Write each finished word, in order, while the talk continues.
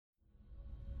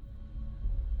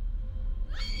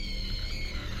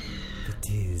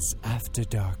Today's After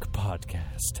Dark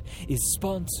podcast is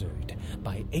sponsored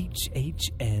by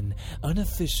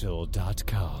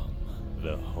HHNUnofficial.com,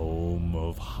 the home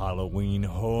of Halloween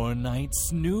Horror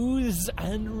Nights news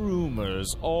and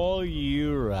rumors all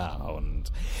year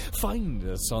round. Find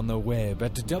us on the web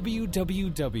at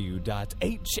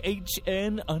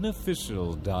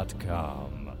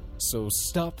www.hhnunofficial.com. So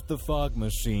stop the fog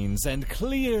machines and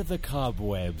clear the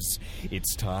cobwebs.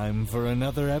 It's time for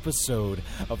another episode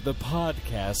of the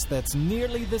podcast that's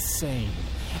nearly the same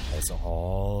as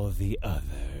all the others.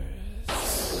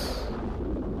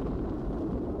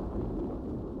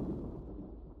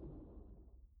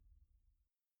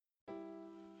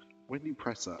 Wendy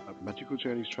Presser at Magical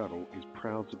Journeys Travel is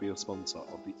proud to be a sponsor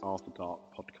of the After Dark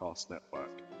Podcast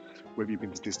Network. Whether you've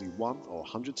been to Disney 1 or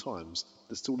 100 times,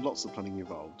 there's still lots of planning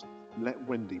involved. Let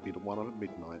Wendy be the one on at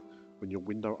midnight when your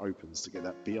window opens to get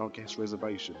that Be Our Guest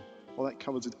reservation or that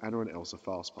comes with Anna and Elsa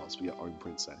Fastpass for your own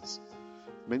princess.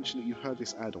 Mention that you heard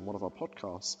this ad on one of our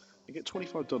podcasts and get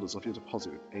 $25 off your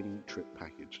deposit with any trip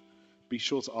package. Be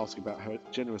sure to ask about her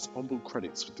generous onboard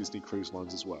credits for Disney Cruise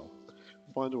Lines as well.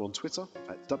 Find her on Twitter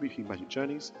at WP Magic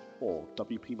Journeys or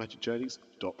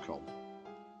WPMagicJourneys.com.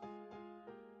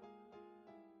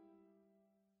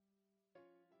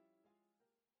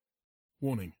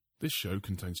 Warning. This show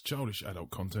contains childish adult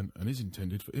content and is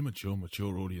intended for immature,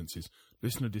 mature audiences.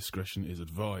 Listener discretion is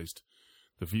advised.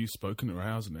 The views spoken are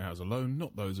ours and ours alone,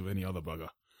 not those of any other bugger.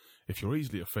 If you're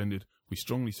easily offended, we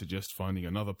strongly suggest finding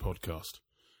another podcast.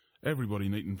 Everybody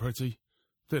neat and pretty,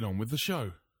 then on with the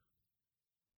show.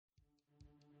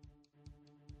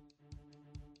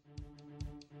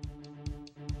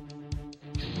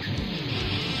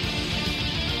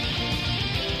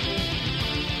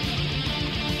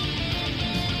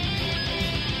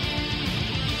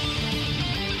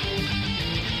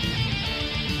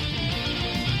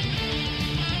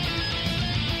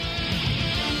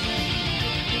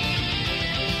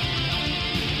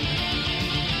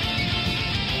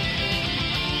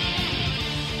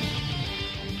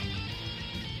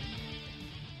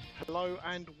 Hello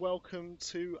and welcome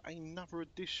to another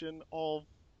edition of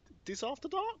Diz After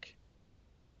Dark?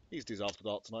 It's Diz After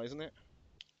Dark tonight, isn't it?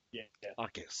 Yeah. I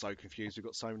get so confused, we've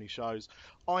got so many shows.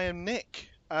 I am Nick,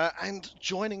 and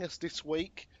joining us this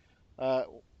week,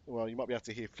 well, you might be able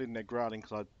to hear Flynn there growling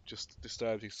because I just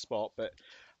disturbed his spot, but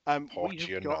Put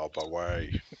your knob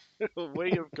away.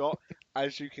 we have got,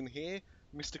 as you can hear,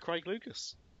 Mr. Craig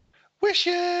Lucas.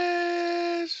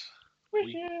 Wishes!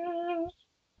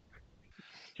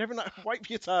 Kevin, wait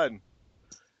for your turn.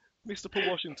 Mr. Paul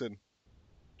Washington.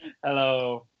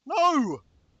 Hello. No!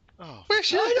 Oh,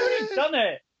 Wishes! I've already done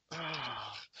it.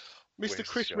 Mr. Wish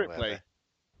Chris you'll Ripley. never.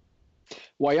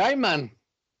 Why, aye, man.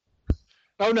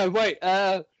 Oh, no, wait.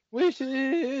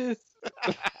 Wishes.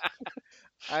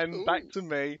 And back to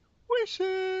me.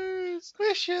 Wishes!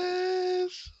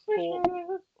 Wishes!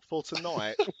 For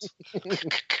tonight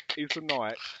is the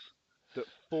night that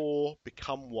four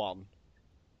become one,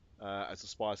 as the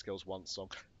Spice Girls once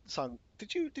song. Son,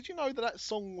 did you know that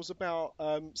song was about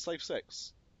safe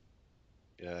sex?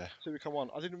 Yeah. To become one.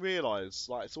 I didn't realise.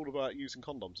 Like, it's all about using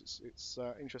condoms. It's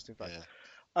interesting fact.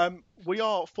 Yeah. We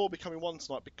are four becoming one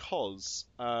tonight because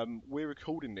we're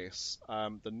recording this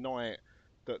the night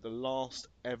that the last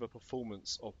ever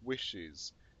performance of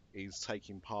Wishes is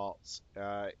taking part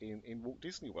in Walt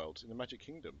Disney World in the Magic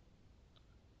Kingdom,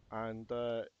 and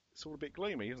it's all a bit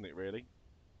gloomy, isn't it? Really,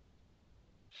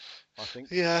 I think.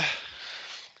 Yeah.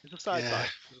 It's a sad Yeah. day.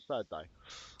 It's a sad day.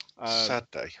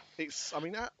 Sad day. It's. I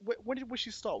mean, when did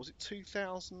Wishes start? Was it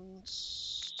 2000?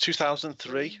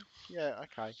 2003. Yeah.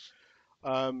 Okay.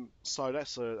 So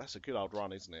that's a good old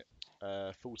run, isn't it?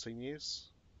 14 years.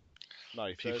 No,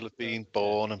 People have 30, been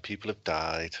born and people have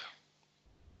died.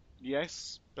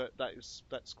 Yes, but that's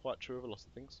quite true of a lot of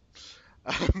things.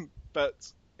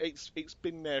 But it's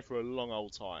been there for a long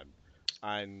old time,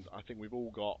 and I think we've all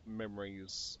got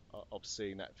memories of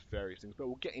seeing that for various things. But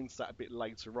we'll get into that a bit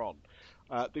later on.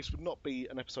 This would not be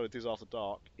an episode of Diz After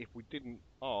Dark if we didn't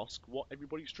ask what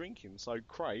everybody's drinking. So,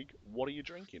 Craig, what are you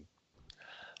drinking?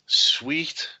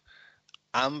 Sweet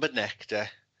amber nectar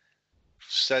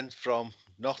sent from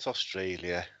not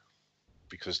Australia,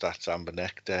 because that's amber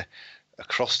nectar,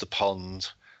 across the pond,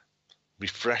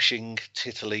 refreshing,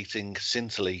 titillating,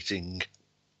 scintillating,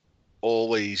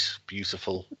 always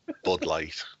beautiful Bud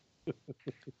Light.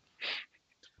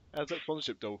 How's that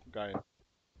sponsorship deal going?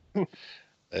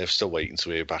 I'm still waiting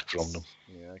to hear back from them.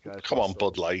 Yeah, okay. Come on,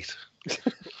 Bud Light.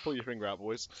 Pull your finger out,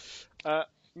 boys.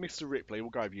 Mr. Ripley,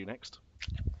 we'll go with you next.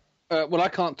 Well, I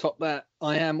can't top that.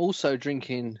 I am also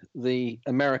drinking the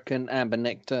American Amber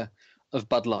Nectar of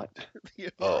Bud Light.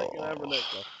 The American Amber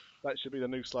Nectar. That should be the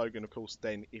new slogan, of course,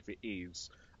 then, if it is.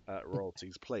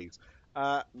 Royalties, please.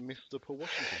 Mr. Paul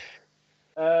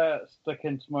Washington.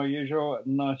 Sticking to my usual,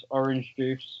 nice orange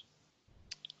juice.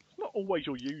 It's not always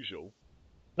your usual.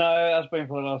 No, it has been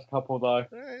for the last couple, though.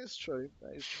 That is true.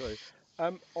 That is true.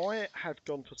 I have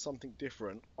gone for something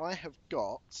different. I have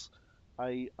got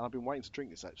I've been waiting to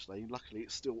drink this, actually. Luckily,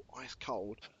 it's still ice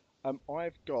cold.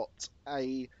 I've got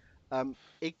a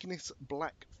Ignis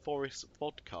Black Forest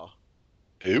vodka.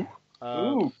 Who?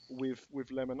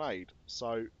 With lemonade.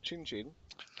 So, chin chin.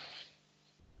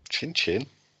 Chin chin.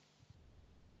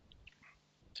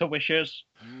 To wishes.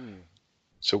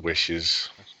 So wishes.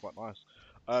 That's quite nice.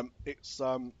 It's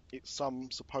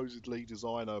some supposedly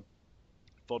designer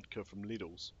vodka from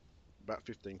Lidl's, about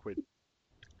 15 quid.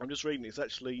 I'm just reading it.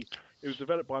 It was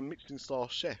developed by a Michelin star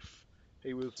chef.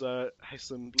 He was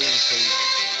Hessen Blumenthal.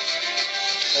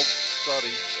 Oh,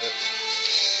 sorry.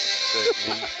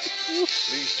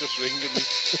 Lee's just ringing me.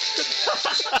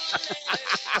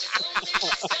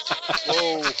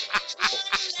 Whoa.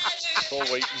 Still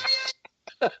waiting.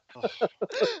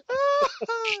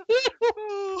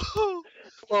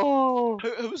 Oh,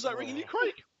 Who was that ringing you,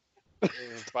 Craig?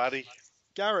 Barry.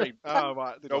 Gary. Oh,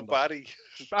 right. No, Barry.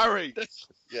 Barry.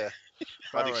 Yeah.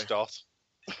 Barry. Barry Stott.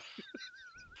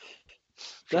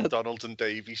 From Donald and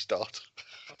Davy Stott.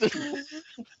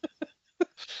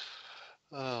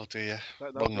 Oh dear.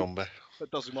 Wrong number.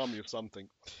 That does remind me of something.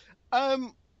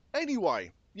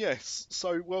 Anyway, yes.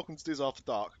 So, welcome to Diz After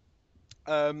Dark.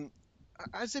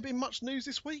 Has there been much news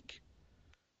this week?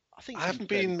 I haven't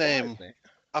been.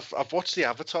 I've watched the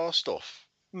Avatar stuff.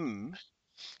 And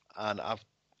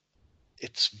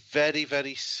it's very,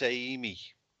 very samey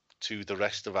to the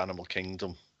rest of Animal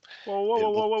Kingdom.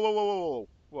 Whoa.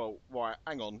 Right,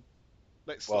 hang on.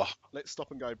 Let's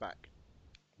stop and go back.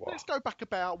 What? Let's go back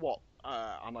about,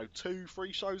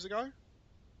 2-3 shows ago?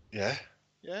 Yeah.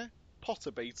 Yeah? Potter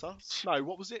Beater. No,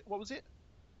 what was it?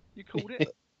 You called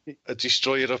it? A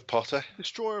Destroyer of Potter.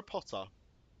 Destroyer of Potter.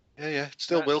 Yeah. It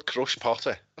still will crush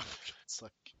Potter. Oh, for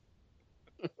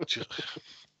God's sake.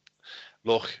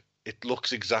 Look, it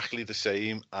looks exactly the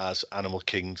same as Animal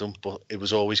Kingdom, but it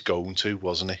was always going to,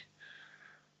 wasn't it?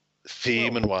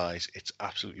 Theming wise, it's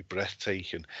absolutely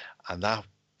breathtaking, and that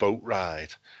boat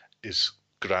ride is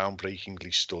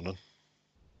groundbreakingly stunning.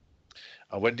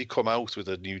 And when they come out with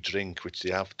a new drink, which they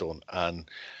have done, and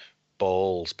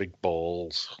big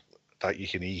balls that you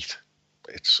can eat,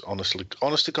 it's honest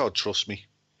to God, trust me.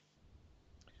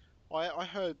 I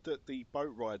heard that the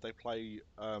boat ride, they play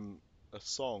a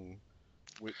song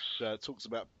which talks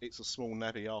about it's a small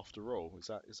navvy after all. Is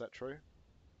that true?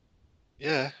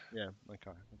 Yeah. Yeah,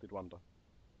 okay. I did wonder.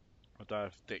 I don't know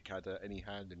if Dick had any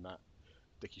hand in that,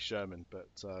 Dickie Sherman, but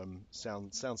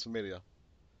sounds familiar.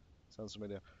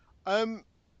 I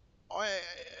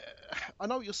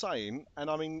know what you're saying,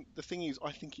 and I mean, the thing is,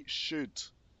 I think it should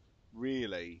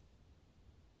really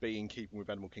be in keeping with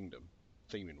Animal Kingdom,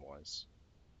 theming-wise.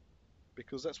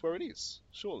 Because that's where it is,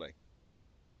 surely.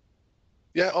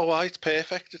 Yeah, it's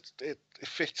perfect. It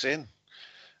fits in.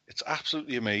 It's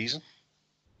absolutely amazing.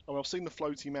 I mean, I've seen the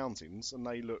floaty mountains, and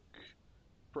they look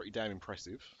pretty damn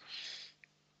impressive.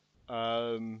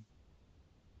 It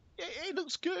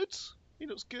looks good. It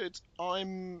looks good.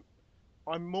 I'm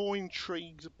more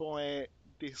intrigued by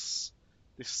this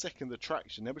second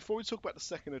attraction. Now, before we talk about the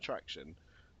second attraction,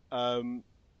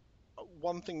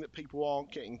 one thing that people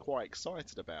aren't getting quite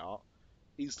excited about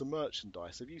is the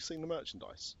merchandise. Have you seen the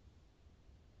merchandise?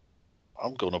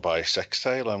 I'm going to buy a sex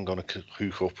tail. I'm going to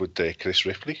hook up with Chris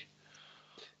Ripley.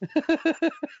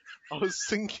 I was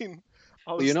thinking.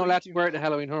 Well, you're not allowed to wear it to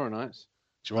Halloween Horror Nights.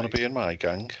 Do you want to be in my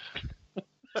gang?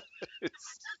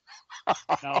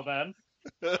 Now then.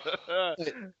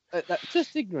 That's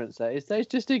just ignorance, that is. That's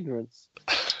just ignorance.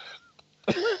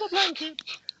 Where's my blanket?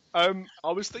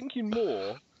 I was thinking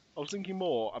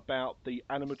more about the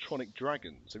animatronic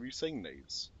dragons. Have you seen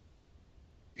these?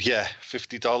 Yeah,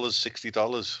 $50,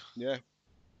 $60. Yeah.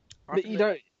 But you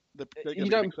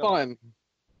don't buy them,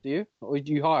 do you? Or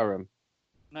do you hire them?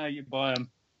 No, you buy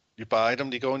them. You buy them,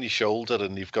 they go on your shoulder,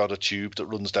 and you've got a tube that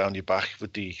runs down your back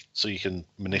so you can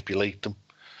manipulate them.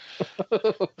 I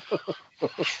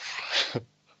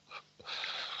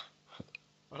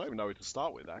don't even know where to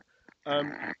start with that.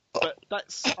 But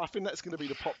I think that's going to be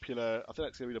the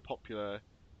popular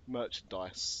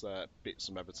merchandise bits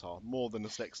from Avatar, more than the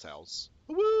sex towels.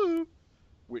 Woo!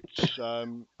 Which I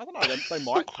don't know, they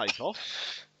might take off.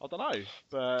 I don't know,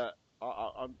 but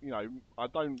I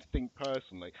don't think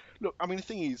personally. Look, I mean, the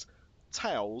thing is,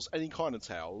 towels, any kind of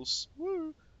towels,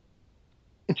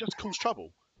 it just cause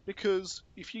trouble. Because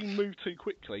if you move too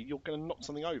quickly, you're going to knock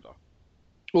something over.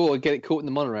 Or get it caught in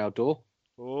the monorail door.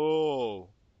 Oh,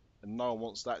 and no one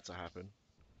wants that to happen.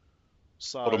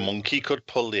 So, Or a monkey could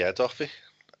pull the head off it,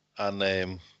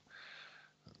 and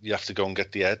you have to go and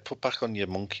get the head put back on your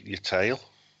tail.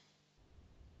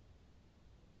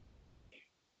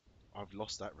 I've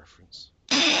lost that reference.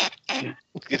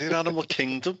 You're in Animal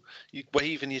Kingdom. You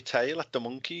waving your tail at the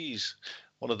monkeys.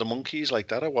 One of the monkeys like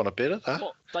that. I want a bit of that.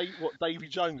 What Davy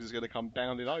Jones is going to come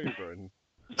bounding over and...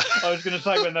 I was going to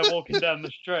say when they're walking down the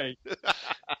street.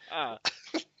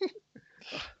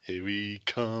 Here we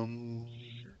come.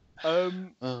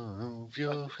 Actually,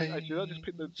 I just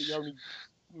picked the only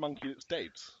monkey that's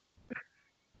dead.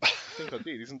 I think I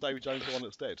did. Isn't Davy Jones the one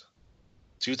that's dead?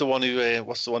 So you're the one who,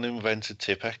 what's the one who invented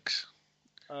Tipex?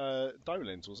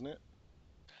 Dolenz, wasn't it?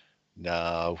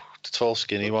 No, the tall,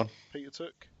 skinny one. Peter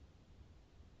Took?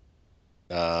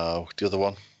 No, the other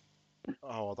one.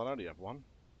 Oh, I don't know the other one.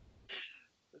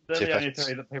 They're the only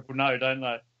three that people know, don't they?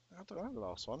 I don't know the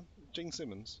last one. Gene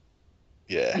Simmons.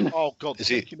 Yeah. Oh God!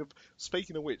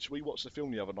 Speaking of which, we watched a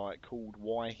film the other night called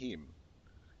Why Him,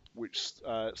 which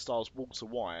stars Walter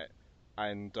White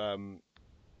and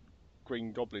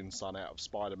Green Goblin's son out of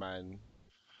Spider-Man,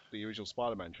 the original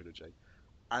Spider-Man trilogy.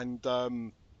 And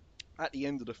at the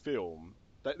end of the film,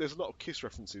 there's a lot of Kiss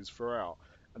references throughout.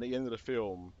 And at the end of the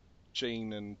film,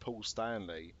 Gene and Paul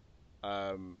Stanley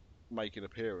make an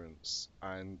appearance,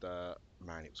 and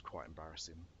man, it was quite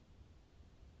embarrassing.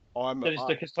 Did he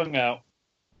stick his tongue out?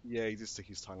 Yeah, he did stick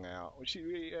his tongue out, which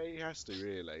he has to,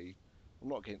 really. I'm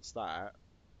not against that.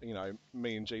 You know,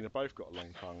 me and Gene have both got a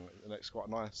long tongue, and it's quite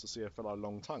nice to see a fellow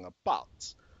long tonguer.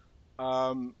 But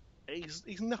he's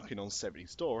knocking on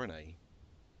 70's door, isn't he?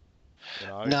 You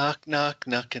know? Knock, knock,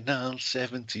 knocking on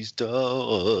 70's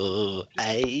door.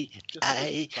 Aye,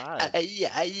 aye, aye,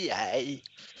 aye, aye.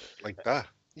 Like that.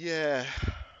 Yeah.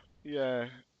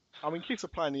 I mean, Kiss are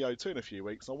playing the O2 in a few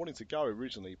weeks. I wanted to go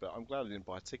originally, but I'm glad I didn't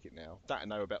buy a ticket now. That and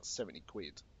now about 70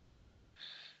 quid.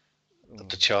 They're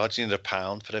charging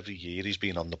 £1 for every year he's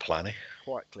been on the planet.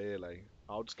 Quite clearly.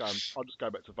 I'll just go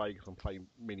back to Vegas and play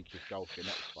mini Kiss golf again.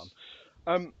 That was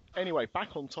fun. Anyway,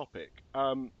 back on topic.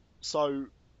 So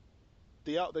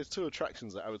there's two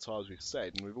attractions that advertise, we've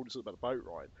said, and we've already talked about the boat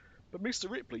ride. But Mr.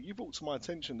 Ripley, you brought to my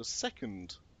attention the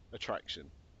second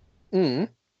attraction.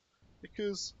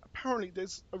 Because apparently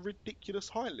there's a ridiculous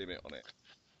height limit on it.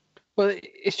 Well,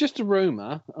 it's just a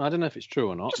rumour. I don't know if it's true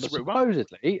or not. But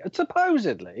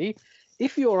supposedly,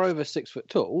 if you're over 6 foot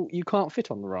tall, you can't fit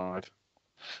on the ride.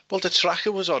 Well, the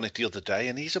tracker was on it the other day,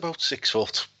 and he's about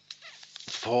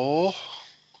 6'4",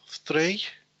 3".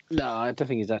 No, I don't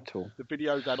think he's that tall. The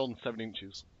video's had on 7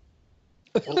 inches.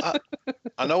 Well,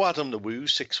 I know Adam the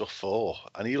Woo's 6'4",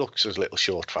 and he looks as a little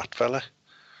short fat fella.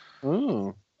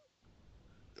 Oh.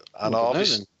 And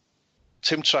obviously,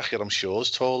 Tim Tracker, I'm sure,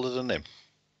 is taller than him.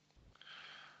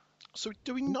 So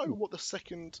do we know what the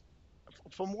second...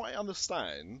 From what I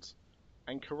understand,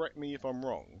 and correct me if I'm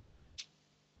wrong,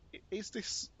 is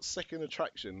this second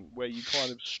attraction where you kind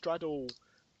of straddle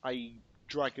a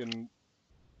dragon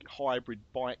hybrid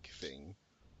bike thing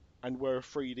and wear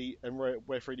 3D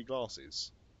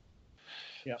glasses?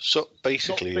 Yeah. So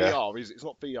basically, it's not VR, is it? It's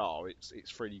not VR. It's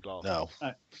 3D glasses. No.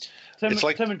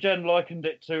 Tim and Jen likened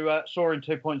it to Soaring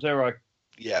 2.0.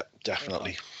 Yeah,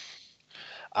 definitely.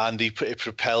 And it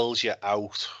propels you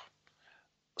out.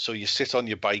 So you sit on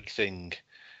your bike thing,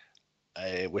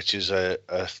 which is a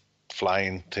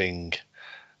flying thing,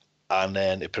 and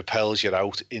then it propels you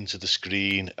out into the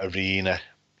screen arena,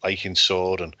 like in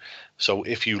Soaring. So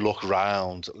if you look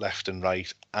round left and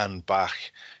right and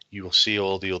back, you will see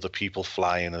all the other people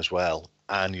flying as well,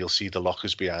 and you'll see the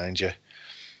lockers behind you.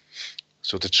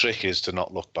 So the trick is to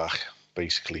not look back,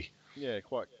 basically. Yeah,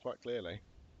 quite clearly.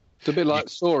 It's a bit like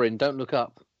Soaring, don't look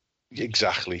up.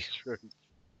 Exactly. True.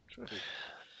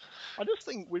 I just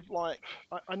think with I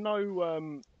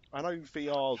know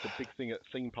VR is a big thing at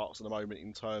theme parks at the moment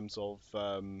in terms of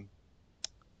roller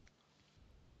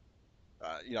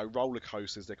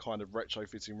coasters. They're kind of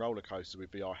retrofitting roller coasters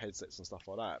with VR headsets and stuff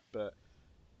like that. But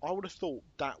I would have thought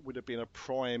that would have been a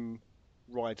prime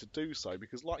ride to do so,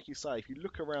 because like you say, if you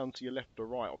look around to your left or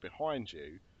right or behind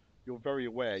you, you're very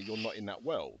aware you're not in that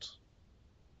world.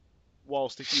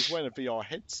 Whilst if you're wearing a VR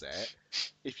headset,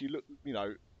 if you look,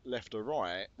 left or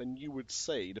right, then you would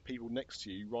see the people next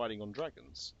to you riding on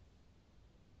dragons.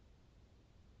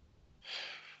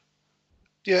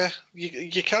 Yeah,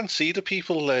 you can see the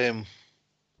people in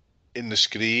the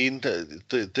screen.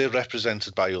 They're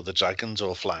represented by other dragons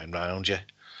all flying around you.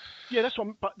 Yeah, that's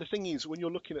what. But the thing is, when you're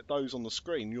looking at those on the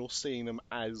screen, you're seeing them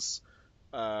as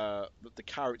the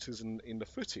characters in the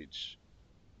footage.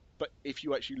 But if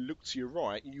you actually look to your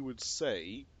right, you would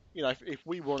see You know, if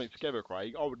we were on it together,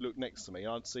 Craig, I would look next to me,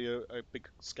 I'd see a big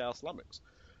Scouse lummox.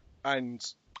 And,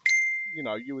 you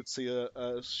know, you would see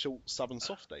a short Southern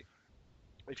softie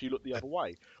if you look the other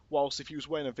way. Whilst if you was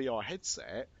wearing a VR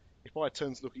headset, if I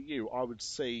turned to look at you, I would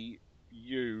see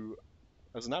you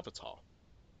as an avatar,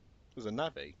 as a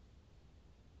Navi.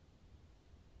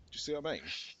 Do you see what I mean?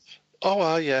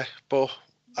 Oh, yeah, but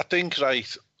I think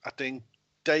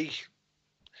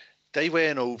they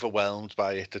weren't overwhelmed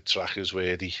by it, the trackers,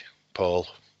 were they, Paul?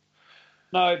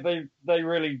 No, they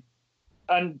really,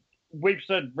 and we've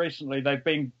said recently they've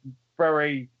been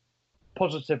very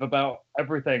positive about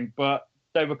everything, but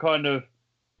they were kind of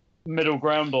middle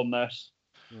ground on this.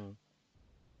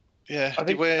 Yeah, I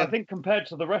think compared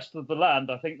to the rest of the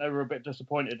land, I think they were a bit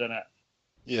disappointed in it.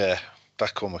 Yeah,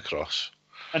 that come across.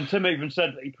 And Tim even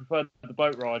said that he preferred the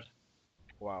boat ride.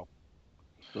 Wow.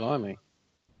 Blimey.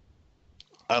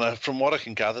 And from what I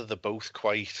can gather, they're both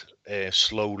quite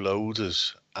slow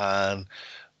loaders. And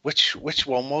which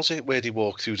one was it where they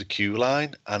walk through the queue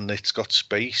line and it's got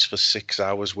space for 6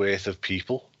 hours worth of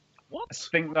people? What? I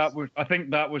think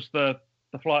that was the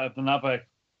flight of the Navi.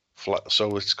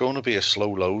 So it's going to be a slow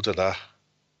loader, that.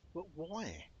 But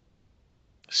why?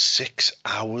 6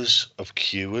 hours of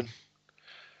queuing.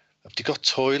 Have they got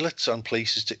toilets and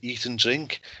places to eat and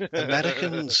drink?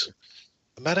 Americans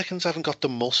haven't got the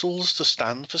muscles to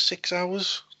stand for 6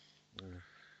 hours.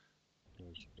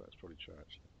 That's probably true,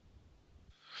 actually.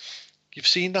 You've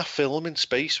seen that film in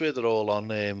space where they're all on,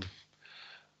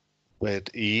 where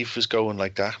Eve was going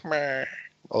like that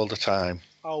all the time.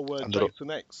 Oh, Jason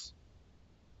X.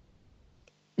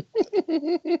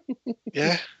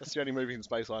 Yeah. That's the only movie in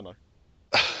space I know.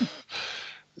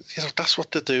 You know, that's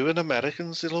what they're doing,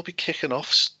 Americans. They'll all be kicking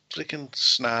off, freaking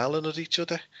snarling at each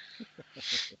other.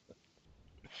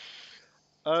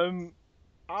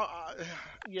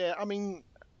 Yeah, I mean,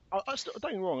 I still,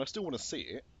 don't get me wrong, I still want to see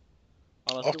it,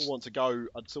 and I still want to go.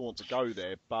 I'd still want to go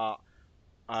there, but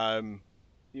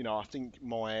you know, I think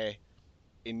my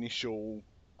initial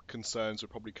concerns were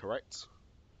probably correct,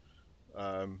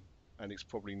 and it's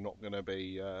probably not going to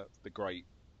be the great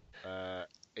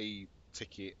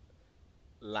e-ticket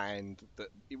land that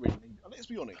it really needs. Let's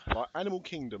be honest, like Animal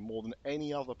Kingdom, more than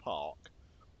any other park,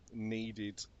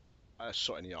 needed a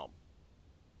shot in the arm.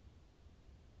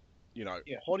 You know,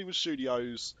 Yeah. Hollywood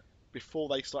Studios, before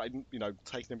they started, you know,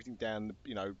 taking everything down,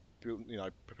 you know,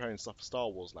 preparing stuff for Star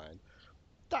Wars Land,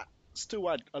 that still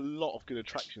had a lot of good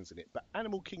attractions in it. But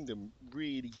Animal Kingdom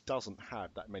really doesn't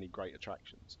have that many great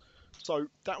attractions. So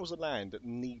that was a land that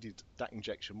needed that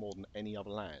injection more than any other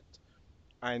land.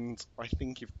 And I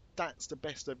think if that's the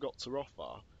best they've got to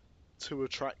offer, 2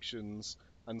 attractions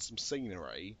and some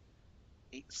scenery,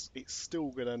 it's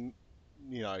still gonna,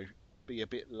 you know, be a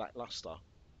bit lackluster.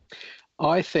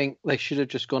 I think they should have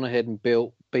just gone ahead and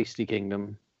built Beastly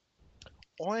Kingdom.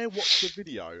 I watched a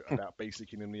video about Beastly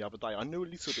Kingdom the other day. I knew a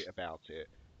little bit about it,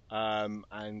 and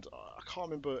I can't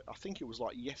remember. I think it was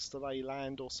like Yesterday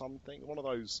Land or something. One of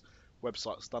those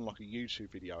websites done like a YouTube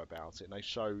video about it, and they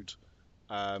showed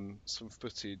some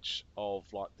footage of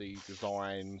like the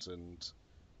designs and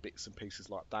bits and pieces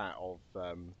like that of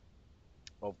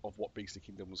what Beastly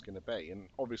Kingdom was going to be. And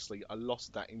obviously, a lot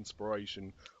of that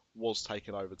inspiration was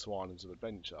taken over to Islands of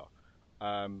Adventure.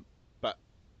 But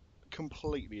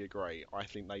completely agree. I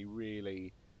think they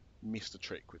really missed a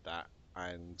trick with that,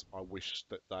 and I wish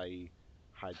that they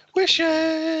had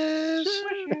Wishes.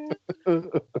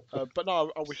 but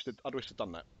no, I'd wish they'd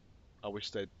done that. I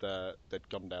wish they'd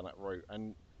gone down that route,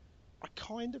 and I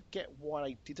kind of get why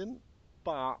they didn't.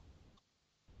 But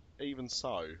even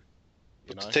so,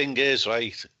 you know. The thing is,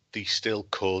 right? They still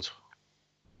could.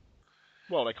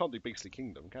 Well, they can't do Beastly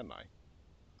Kingdom, can they?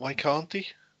 Why can't they?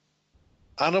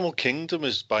 Animal Kingdom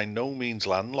is by no means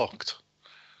landlocked.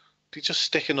 They just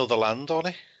stick another land on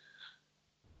it.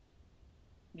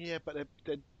 Yeah, but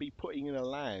they'd be putting in a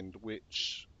land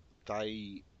which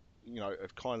they, you know,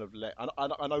 have kind of let.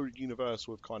 I know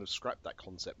Universal have kind of scrapped that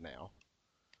concept now,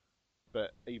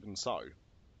 but even so, you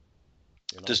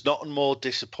know. There's nothing more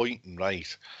disappointing, right,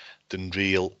 than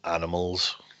real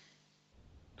animals.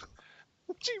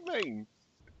 What do you mean?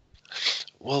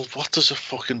 Well, what does a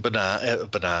fucking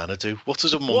banana do? What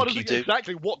does a monkey do?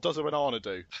 Exactly, what does a banana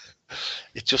do?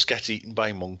 It just gets eaten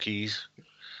by monkeys.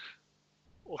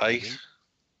 Right?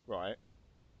 Right.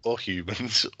 Or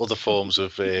humans. Other forms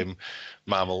of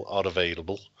mammal are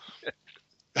available.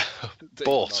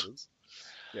 But,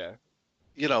 yeah,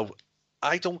 you know,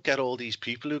 I don't get all these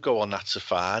people who go on that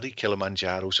safari,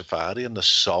 Kilimanjaro safari, and they're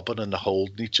sobbing and they're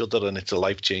holding each other and it's a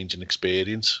life-changing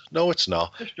experience. No, it's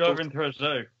not. Just driving through a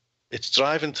zoo. It's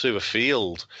driving through a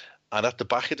field, and at the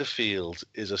back of the field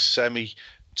is a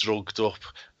drugged up,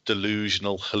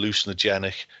 delusional,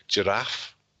 hallucinogenic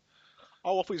giraffe.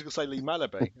 Oh, I thought you were going to say Lee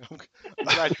Malaby. I'm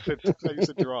glad you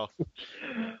said giraffe.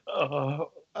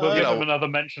 We'll give him another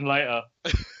mention later.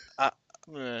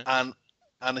 Yeah.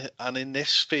 And in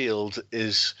this field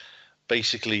is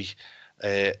basically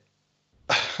a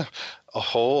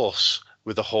horse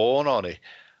with a horn on it.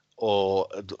 Or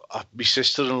my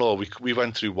sister-in-law, we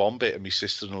went through one bit, and my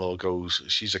sister-in-law goes,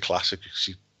 she's a classic.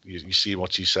 You see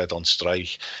what she said on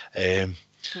Strike. Is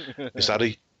that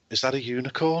a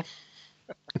unicorn?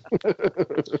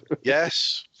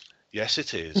 Yes,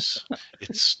 it is.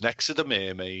 It's next to the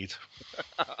mermaid.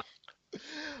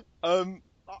 I mean,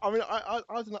 I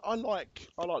don't know. I like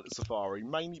the safari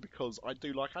mainly because I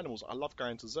do like animals. I love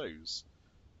going to zoos.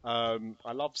 I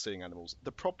love seeing animals.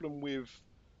 The problem with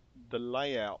the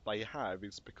layout they have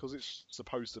is because it's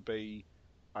supposed to be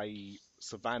a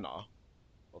savanna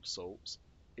of sorts,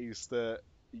 is that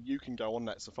you can go on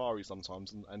that safari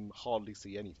sometimes and hardly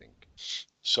see anything.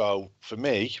 So for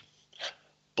me,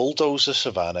 bulldoze the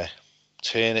savannah,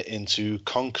 turn it into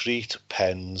concrete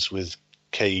pens with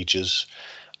cages,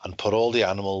 and put all the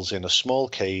animals in a small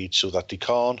cage so that they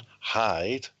can't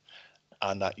hide,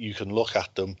 and that you can look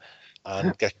at them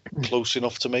and get close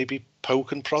enough to maybe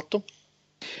poke and prod them.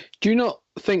 Do you not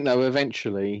think, though,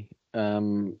 eventually,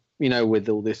 with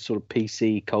all this sort of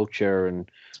PC culture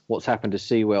and what's happened to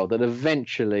SeaWorld, that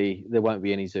eventually there won't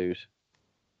be any zoos?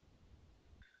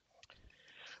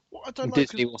 Well, I don't know.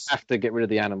 Disney will have to get rid of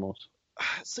the animals.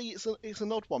 See, it's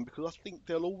an odd one because I think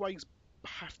they'll always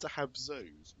have to have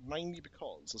zoos, mainly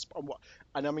because,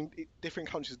 and I mean, different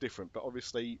countries are different, but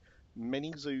obviously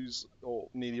many zoos, or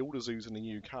nearly all the zoos in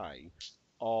the UK,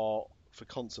 are for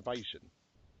conservation.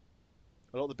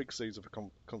 A lot of the big zoos are for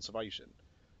conservation.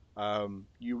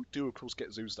 You do, of course,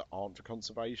 get zoos that aren't for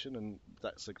conservation, and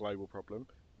that's a global problem.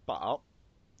 But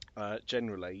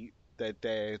generally, they're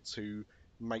there to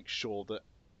make sure that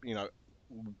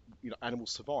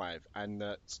animals survive and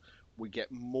that we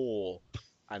get more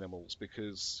animals.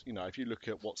 Because if you look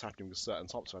at what's happening with certain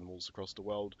types of animals across the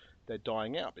world, they're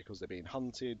dying out because they're being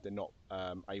hunted. They're not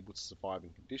able to survive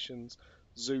in conditions.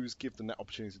 Zoos give them that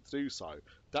opportunity to do so.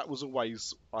 That was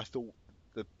always, I thought,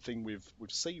 the thing with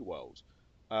SeaWorld.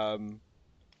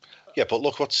 Yeah, but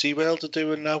look what SeaWorld are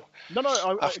doing now. No,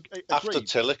 I after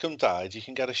Tillicum died, you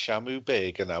can get a Shamu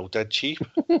burger now, dead cheap.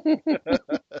 But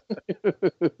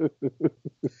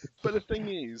the thing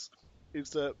is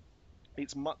that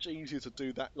it's much easier to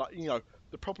do that. Like,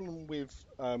 the problem with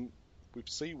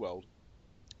SeaWorld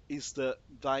is that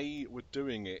they were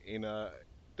doing it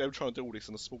they were trying to do all this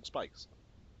in a small space,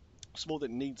 small that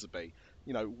it needs to be.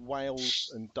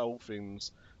 Whales and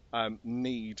dolphins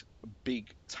need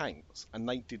big tanks, and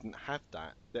they didn't have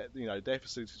that. Their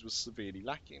facilities were severely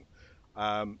lacking.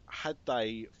 Had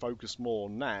they focused more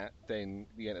on that than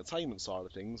the entertainment side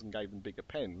of things and gave them bigger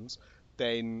pens,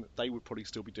 then they would probably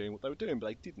still be doing what they were doing, but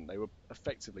they didn't. They were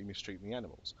effectively mistreating the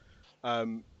animals.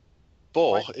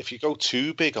 But if you go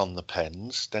too big on the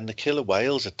pens, then the killer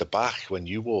whale's at the back. When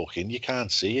you walk in, you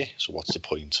can't see it. So what's the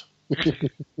point? I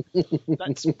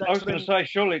was going to say,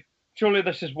 surely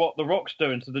this is what The Rock's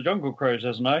doing to the Jungle Cruise,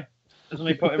 isn't he? Isn't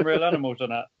he putting real animals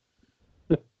in it?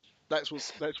 That's what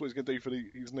he's going to do for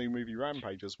his new movie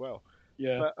Rampage as well.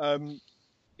 Yeah. But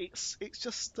it's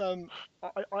just I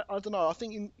don't know.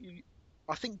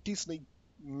 I think Disney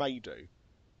may do.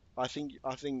 I think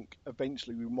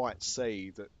eventually we might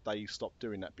see that they stop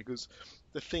doing that, because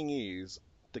the thing is,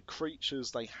 the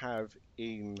creatures they have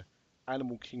in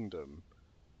Animal Kingdom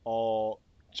are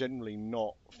generally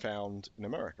not found in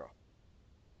America,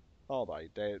 are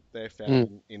they? They're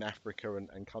found in Africa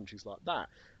and countries like that,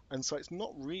 and so it's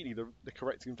not really the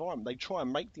correct environment. They try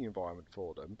and make the environment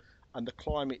for them, and the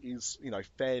climate is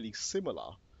fairly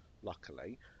similar,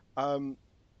 luckily,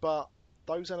 but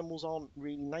those animals aren't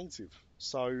really native,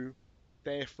 so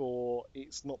therefore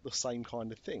it's not the same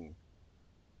kind of thing.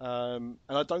 And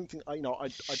I don't think I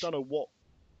don't know what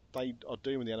they are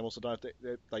doing with the animals. I don't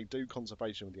know if they do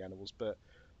conservation with the animals, but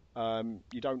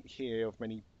you don't hear of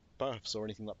many births or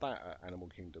anything like that at Animal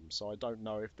Kingdom. So I don't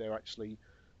know if they're actually,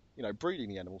 breeding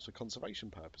the animals for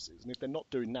conservation purposes. And if they're not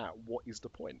doing that, what is the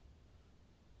point?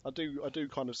 I do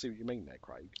kind of see what you mean there,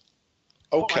 Craig.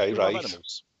 Okay, right.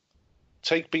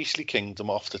 Take Beastly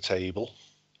Kingdom off the table,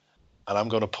 and I'm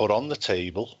going to put on the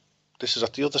table, this is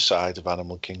at the other side of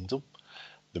Animal Kingdom,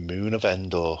 the Moon of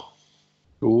Endor.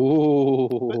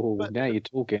 Ooh, now you're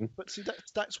talking. But see,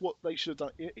 that's what they should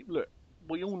have done. Look,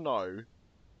 we all know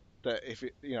that if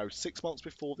 6 months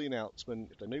before the announcement,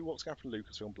 if they knew what's going to happen in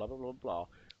Lucasfilm, blah blah blah blah,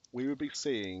 we would be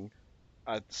seeing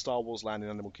a Star Wars land in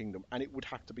Animal Kingdom, and it would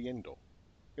have to be Endor.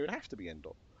 It would have to be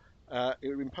Endor. It would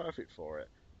have been perfect for it.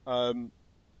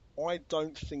 I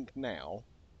don't think now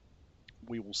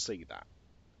we will see that.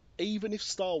 Even if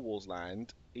Star Wars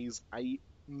Land is a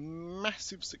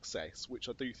massive success, which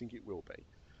I do think it will be,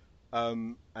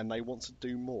 and they want to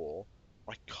do more,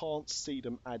 I can't see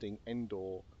them adding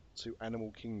Endor to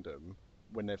Animal Kingdom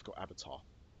when they've got Avatar.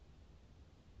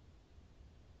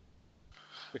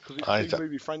 Because it's two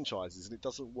movie franchises and it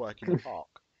doesn't work in the park.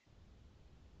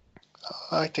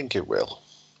 I think it will.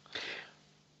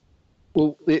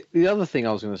 Well, the other thing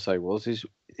I was going to say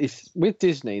is with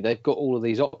Disney, they've got all of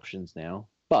these options now,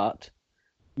 but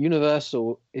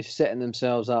Universal is setting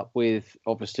themselves up with,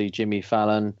 obviously, Jimmy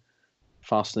Fallon,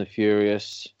 Fast and the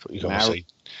Furious, You're going to say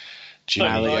Jimmy,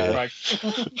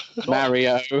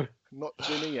 Mario. Not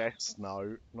Jimmy, yes.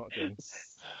 No, not Jimmy.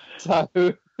 So...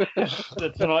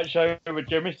 The Tonight Show with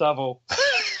Jimmy Savile.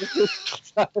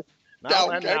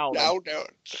 No.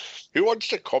 Who wants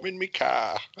to come in my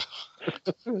car?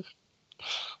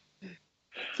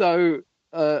 So,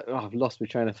 I've lost my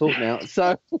train of thought now.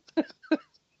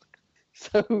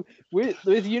 So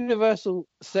with Universal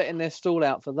setting their stall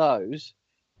out for those,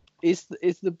 is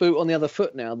the boot on the other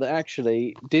foot now that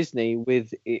actually Disney,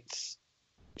 with its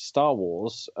Star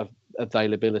Wars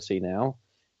availability now,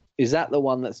 is that the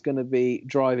one that's going to be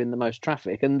driving the most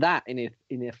traffic? And that, in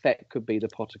effect, could be the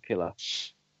Potter killer.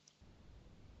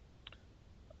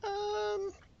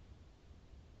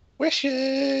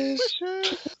 Wishes.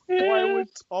 Yeah.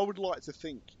 I would like to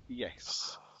think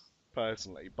yes,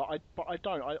 personally, but I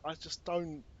don't. I just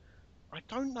don't. I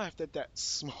don't know if they're that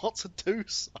smart to do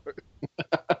so.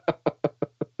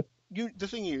 The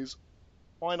thing is,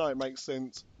 I know it makes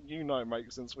sense. You know it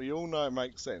makes sense. We all know it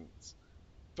makes sense.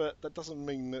 But that doesn't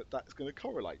mean that that's going to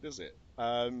correlate, does it?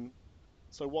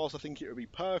 So whilst I think it would be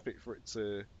perfect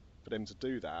for them to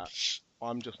do that,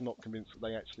 I'm just not convinced that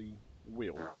they actually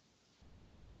will.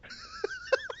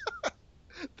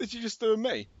 Did you just do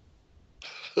me?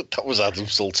 That was Adam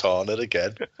Sultana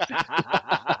again.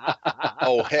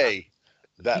 Oh, hey,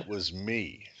 that was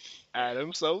me.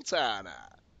 Adam Sultana.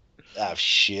 I've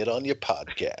shit on your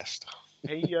podcast.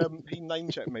 He name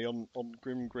checked me on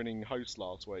Grim Grinning Host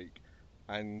last week,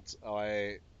 and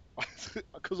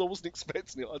because I wasn't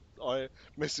expecting it, I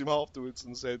messaged him afterwards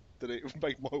and said that it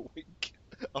made my week.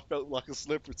 I felt like a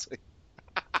celebrity.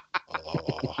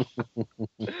 Oh.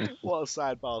 What a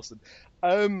sad bastard.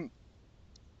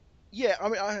 Yeah, I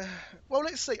mean, well,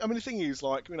 let's see. I mean, the thing is,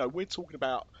 like, you know, we're talking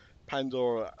about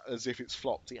Pandora as if it's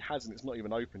flopped. It hasn't. It's not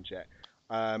even opened yet.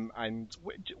 And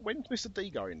when's Mr. D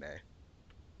going there?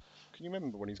 Can you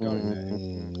remember when he's going there?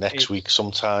 Next week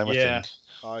sometime, I think.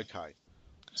 Okay.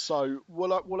 So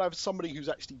we'll have somebody who's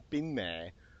actually been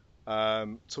there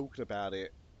talking about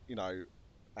it, you know,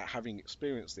 having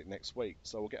experienced it next week.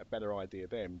 So we'll get a better idea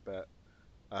then. But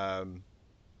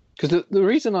because the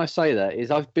reason I say that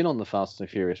is I've been on the Fast and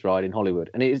Furious ride in Hollywood,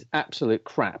 and it is absolute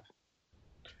crap.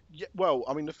 Yeah, well,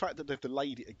 I mean, the fact that they've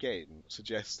delayed it again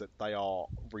suggests that they are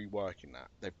reworking that.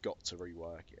 They've got to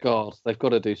rework it. God, they've got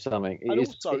to do something.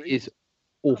 It is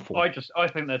awful. I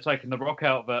think they're taking the rock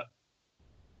out of it.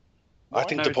 I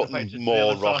think they're putting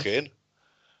more rock in.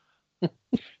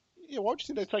 Yeah, why do you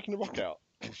think they're taking the rock out?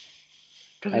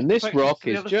 And this rock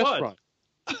is just side. right.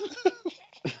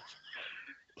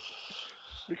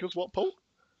 Because what, Paul?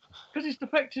 Because he's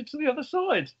defected to the other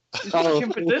side. He's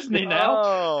working for Disney now.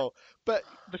 Oh, but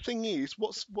the thing is,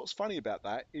 what's funny about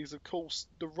that is, of course,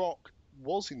 The Rock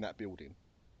was in that building,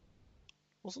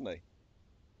 wasn't he?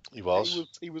 He was.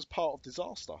 He was part of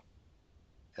Disaster.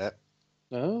 Yeah.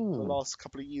 Oh. The last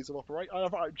couple of years of operation. I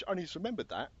only just remembered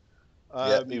that.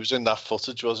 Yeah, he was in that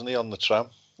footage, wasn't he, on the tram?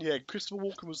 Yeah, Christopher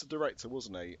Walken was the director,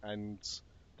 wasn't he? And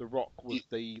The Rock was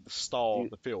the star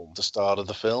of the film. The star of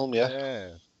the film, yeah. Yeah.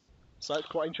 So it's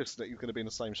quite interesting that he's going to be in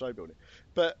the same show building.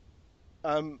 But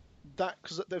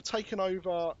because they've taken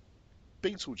over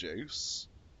Beetlejuice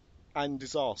and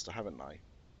Disaster, haven't they?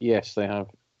 Yes, they have.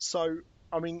 So,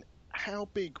 I mean, how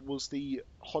big was the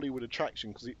Hollywood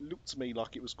attraction? Because it looked to me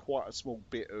like it was quite a small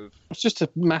bit of... It's just a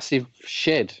massive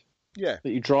shed that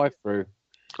you drive through.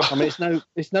 I mean,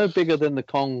 it's no bigger than the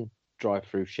Kong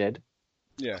drive-through shed.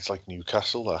 Yeah. It's like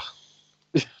Newcastle,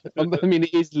 that. I mean,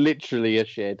 it is literally a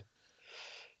shed.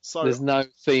 So there's no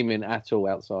theming at all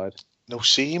outside. No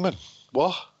semen.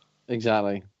 What?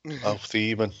 Exactly. Oh,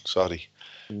 theming. Sorry.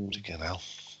 Again, hell.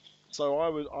 So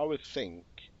I would think,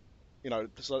 you know,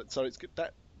 so it's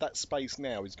that space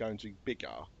now is going to be bigger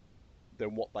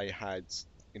than what they had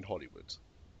in Hollywood.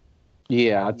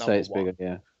 Yeah, I'd say it's bigger.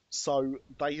 Yeah. So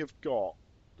they have got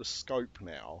the scope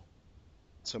now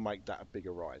to make that a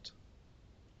bigger ride,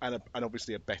 and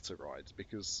obviously a better ride,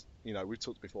 because, you know, we've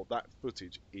talked before, that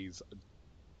footage is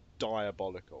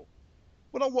diabolical.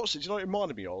 When I watched it, do you know what it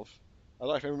reminded me of? I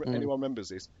don't know if anyone remembers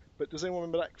this, but does anyone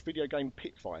remember that video game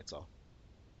Pit Fighter?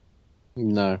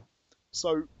 No.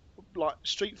 So, like,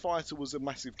 Street Fighter was a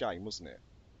massive game, wasn't it?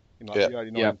 In like Yeah. the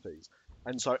early 90s.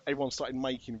 And so everyone started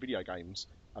making video games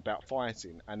about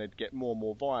fighting, and they'd get more and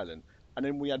more violent. And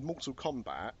then we had Mortal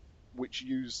Kombat, which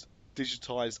used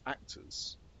digitized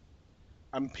actors.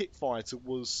 And Pit Fighter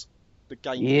was the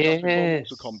game just before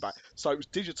Mortal Kombat. So it was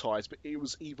digitized, but it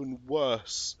was even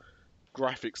worse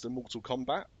graphics than Mortal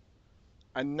Kombat.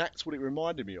 And that's what it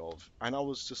reminded me of. And I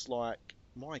was just like,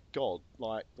 my God,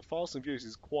 like, the Fast and Furious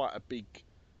is quite a big,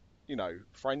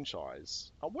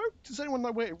 franchise. Does anyone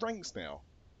know where it ranks now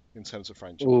in terms of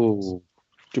franchise? Ooh.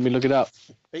 Can we look it up?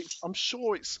 I'm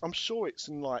sure it's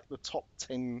in like the top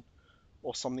 10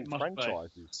 or something It must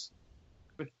franchises.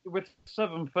 With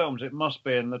 7 films, it must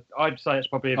be in the. I'd say it's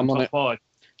probably in I'm the on top it. 5.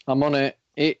 I'm on it.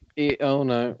 Oh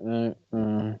no.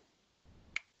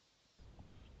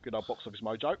 Good old box office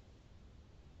mojo.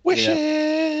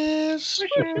 Wishes!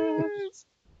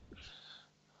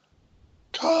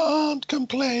 Can't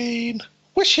complain.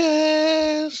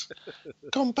 Wishes!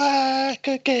 Come back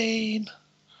again.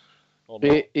 Or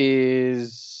not. It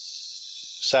is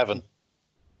 7.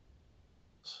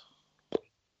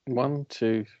 1,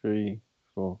 2, 3,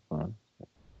 4, 5.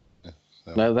 Yeah,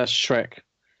 No, that's Shrek.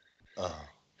 Oh.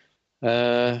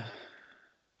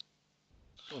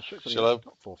 Oh, shit, Shall I-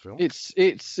 top 4 film.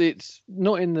 It's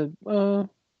not in the.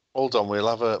 Hold on, we'll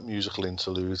have a musical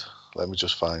interlude. Let me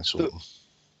just find something.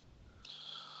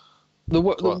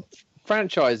 The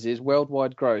franchises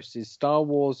worldwide gross is Star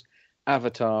Wars,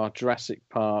 Avatar, Jurassic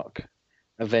Park,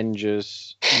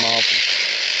 Avengers, Marvel.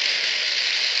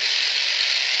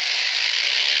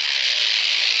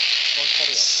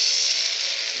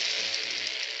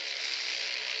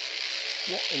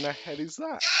 What in the hell is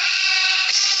that?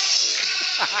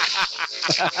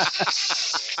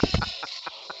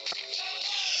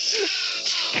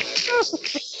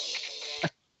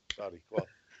 Sorry, what?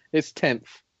 It's 10th.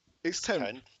 It's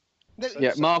 10. 10?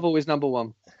 Yeah, Marvel is number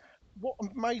 1. What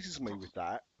amazes me with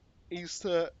that is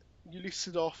that you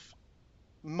listed off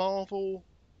Marvel,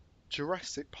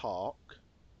 Jurassic Park.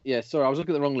 Yeah, sorry, I was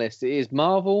looking at the wrong list. It is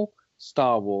Marvel,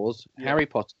 Star Wars, Yeah. Harry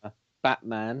Potter,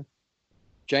 Batman,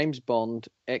 James Bond,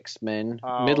 X-Men,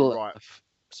 Oh, Middle right. Earth,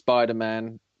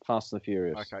 Spider-Man, Fast and the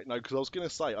Furious. Okay, no, because I was going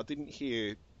to say, I didn't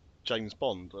hear James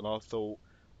Bond, and I thought,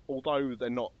 although they're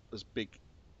not as big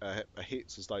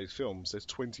hits as those films, there's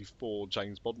 24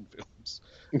 James Bond films.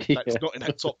 Yeah. That's not in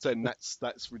that top 10.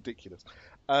 That's ridiculous.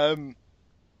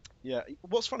 Yeah,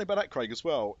 what's funny about that, Craig, as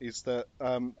well, is that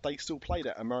they still play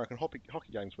that American hockey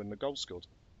games when the goals scored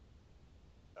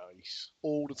Nice.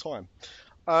 all the time.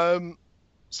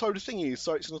 So the thing is,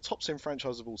 it's in the top 10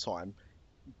 franchise of all time.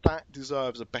 That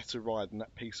deserves a better ride than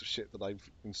that piece of shit that they've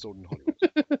installed in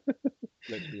Hollywood.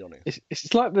 Let's be honest.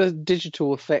 It's like the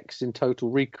digital effects in Total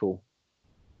Recall.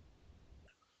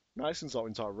 No, this is like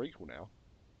Entire Recall now.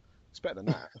 It's better than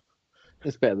that.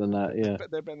 It's better than that, yeah.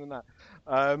 They're better than that.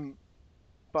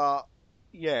 But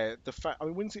yeah, the fact. I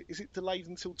mean, is it delayed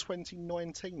until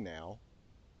 2019 now?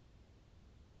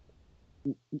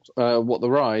 What, the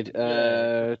ride?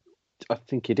 Yeah. I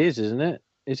think it is, isn't it?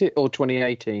 Is it? Or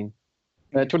 2018?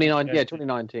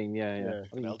 2019, yeah. Yeah. I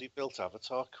think- Well, they built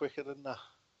Avatar quicker than that.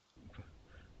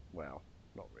 Well,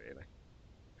 not really.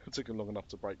 It took them long enough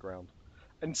to break ground.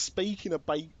 And speaking of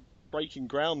breaking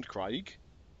ground, Craig.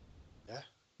 Yeah.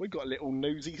 We got a little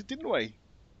newsy, didn't we?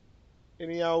 In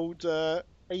the old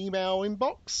email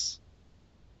inbox.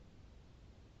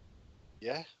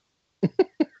 Yeah.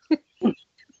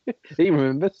 He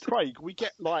remembers. Craig, we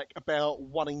get like about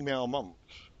one email a month.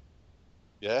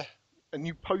 Yeah. And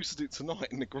you posted it tonight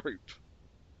in the group.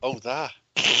 Oh, that.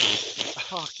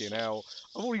 Fucking hell.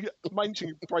 I've already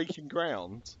mentioned breaking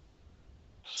ground.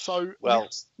 So, Well-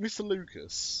 Mr.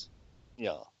 Lucas,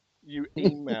 Yeah. you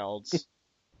emailed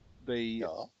the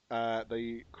Yeah.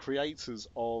 the creators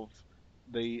of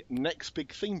the next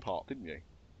big theme park, didn't you?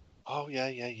 Oh, yeah.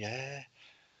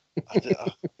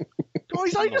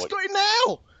 Guys, I just got it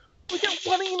now! We get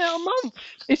one email a month!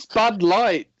 It's Bud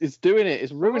Light. It's doing it.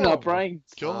 It's ruining Oh, our brains.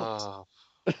 God.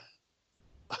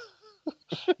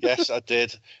 Yes, I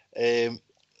did.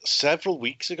 Several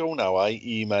weeks ago now, I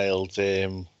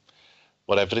emailed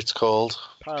whatever it's called.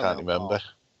 Paramount Can't remember. Park.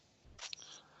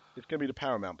 It's going to be the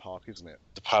Paramount Park, isn't it?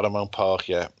 The Paramount Park,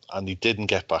 yeah. And he didn't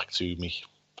get back to me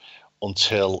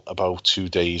until about 2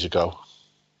 days ago.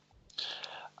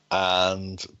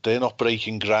 And they're not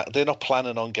breaking ground. They're not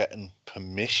planning on getting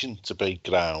permission to break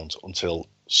ground until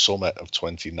summer of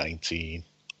 2019.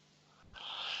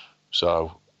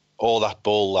 So all that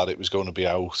bull that it was going to be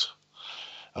out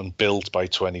and built by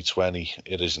 2020,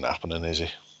 it isn't happening, is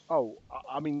it? Oh,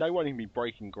 I mean, they won't even be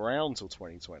breaking ground till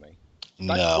 2020.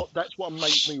 No. That's what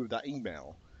amazed me with that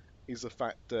email, is the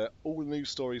fact that all the news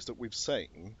stories that we've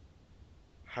seen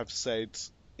have said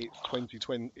it's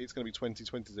 2020. It's going to be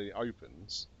 2020 that it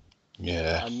opens,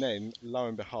 Yeah. and then lo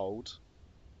and behold,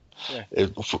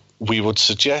 We would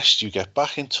suggest you get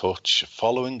back in touch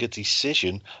following a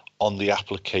decision on the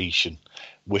application.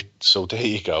 So there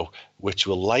you go, which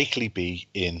will likely be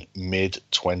in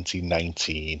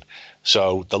mid-2019.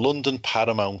 So the London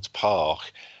Paramount Park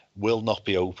will not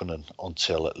be opening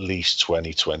until at least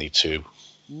 2022.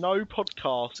 no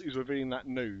podcast is revealing that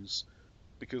news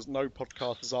because no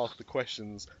podcast has asked the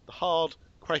questions, the hard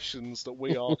questions that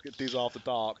we ask at Diz After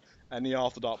Dark and the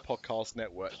After Dark Podcast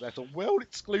Network. That's a world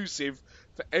exclusive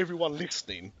for everyone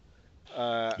listening.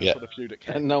 For the few that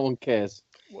can. And no one cares.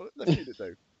 Well, the few that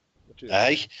do.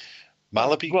 Hey,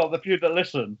 Malaby. Well, the few that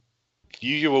listen.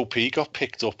 UUOP got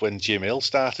picked up when Jim Hill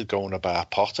started going about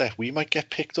Potter. We might get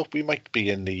picked up. We might be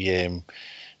in the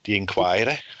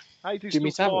Inquirer. Hey, Jimmy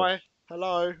Digital Savile. Spy.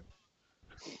 Hello.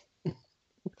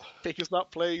 Pick us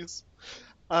up, please.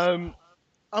 I mean,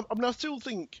 I still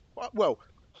think. Well,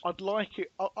 I'd like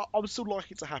it. I would still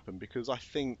like it to happen because I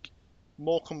think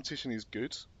more competition is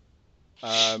good.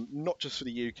 Not just for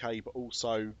the UK, but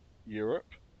also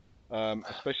Europe.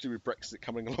 Especially with Brexit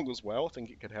coming along as well, I think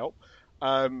it could help.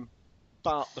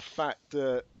 But the fact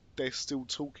that they're still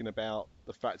talking about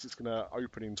the fact it's going to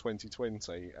open in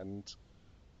 2020, and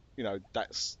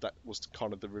that was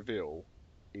kind of the reveal,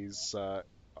 is I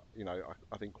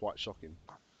think quite shocking.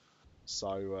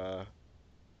 So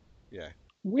yeah.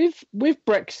 With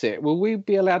Brexit, will we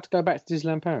be allowed to go back to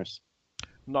Disneyland Paris?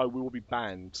 No, we will be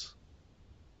banned.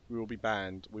 We will be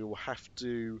banned. We will have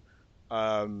to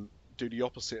do the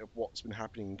opposite of what's been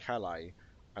happening in Calais,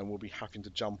 and we'll be having to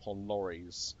jump on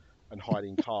lorries and hide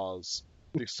in cars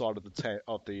this side of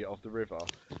the river,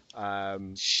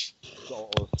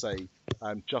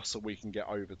 just so we can get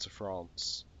over to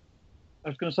France. I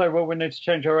was going to say, well, we need to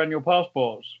change our annual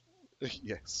passports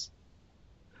Yes,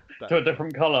 to a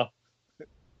different colour.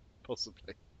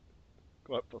 possibly,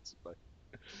 quite possibly.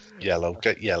 Yellow,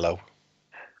 get yellow.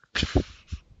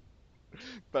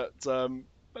 But no,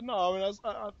 I mean,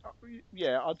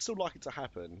 I'd still like it to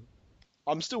happen.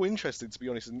 I'm still interested, to be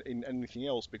honest, in anything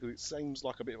else because it seems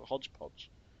like a bit of a hodgepodge.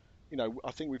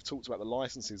 I think we've talked about the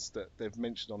licenses that they've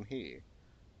mentioned on here,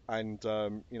 and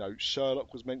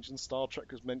Sherlock was mentioned, Star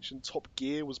Trek was mentioned, Top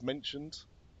Gear was mentioned,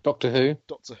 Doctor Who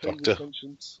was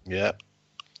mentioned. Yeah.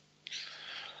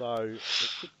 So it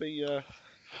could be.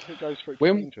 If it goes for it, could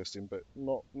When- be interesting, but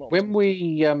not. When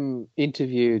we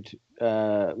interviewed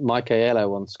Mike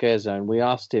Aiello on Scare Zone, we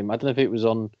asked him, I don't know if it was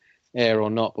on air or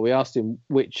not, but we asked him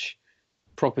which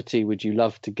property would you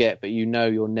love to get, but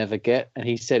you'll never get, and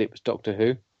he said it was Doctor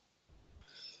Who.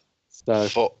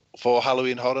 So For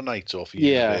Halloween Horror Nights or for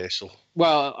Yeah. Universal?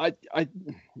 well,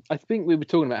 I think we were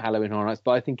talking about Halloween Horror Nights,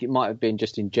 but I think it might have been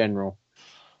just in general.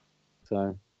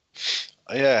 So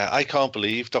Yeah, I can't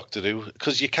believe Doctor Who,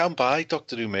 because you can buy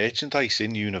Doctor Who merchandise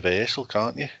in Universal,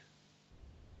 can't you?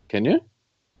 can you?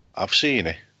 I've seen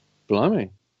it. Blimey.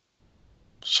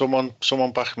 Someone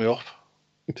back me up.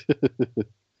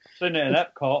 Seen it in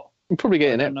Epcot. I'm probably I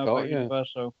getting don't know about Epcot, yeah.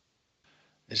 Universal.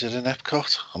 Is it in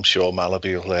Epcot? I'm sure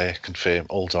Malaby will confirm.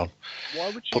 Hold on.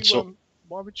 Why would But you? so-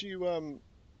 Why would you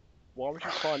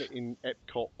find it in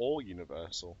Epcot or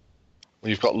Universal? Well,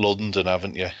 you've got London,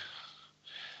 haven't you?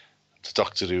 The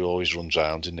Doctor Who always runs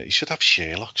round in it. You should have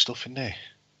Sherlock stuff in there.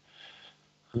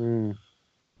 Hmm.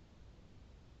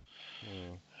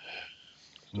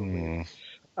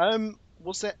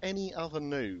 Was there any other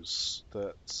news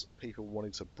that people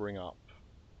wanted to bring up?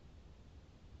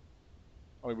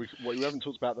 I mean, we haven't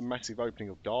talked about the massive opening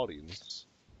of Guardians.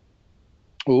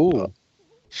 Ooh. Or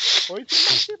is it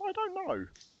massive? I don't know.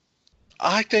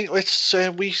 I think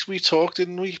it's we talked,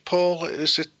 didn't we, Paul?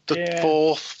 Is it the Yeah.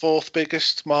 fourth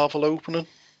biggest Marvel opening?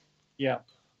 Yeah.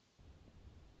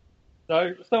 So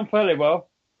it's done fairly well.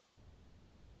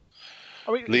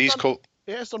 I mean, Lee's cut.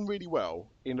 it has done really well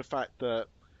in the fact that,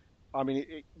 I mean,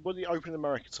 it opened in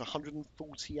America to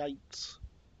 148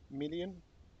 million,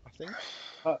 I think.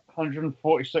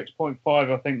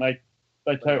 146.5, I think they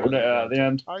totaled it out at the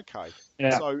end. Okay.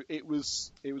 Yeah. So it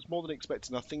was more than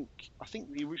expected. I think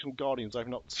the original Guardians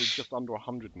opened up to just under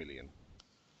 100 million.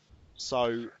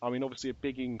 So I mean, obviously a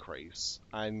big increase,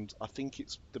 and I think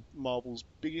it's the Marvel's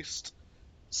biggest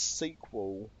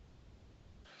sequel,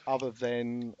 other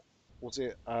than, was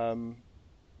it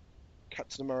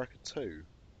Captain America 2?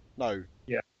 No.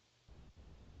 Yeah.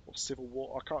 Or Civil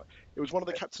War? I can't. It was one of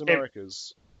the Captain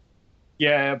Americas.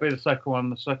 Yeah, it'll be the second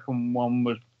one. The second one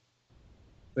was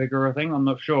bigger, I think. I'm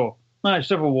not sure. No,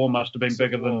 Civil War must have been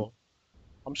bigger than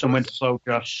Winter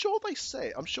Soldier. I'm sure they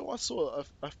said. I'm sure I saw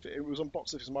it was on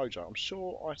Box Office Mojo. I'm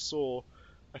sure I saw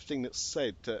a thing that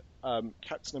said that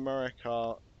Captain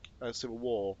America: Civil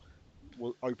War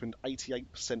opened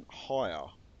 88% higher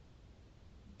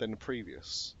than the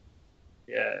previous.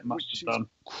 Yeah, it must which have done.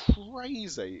 is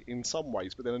crazy in some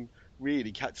ways, but then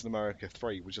really Captain America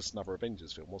 3 was just another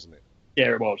Avengers film, wasn't it?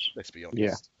 Yeah, it was. Let's be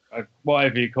honest. Yeah.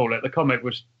 Whatever you call it. The comic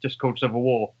was just called Civil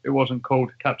War. It wasn't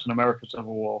called Captain America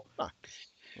Civil War. No.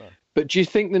 But do you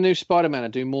think the new Spider-Man will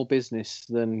do more business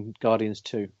than Guardians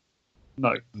 2?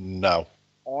 No.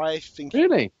 I think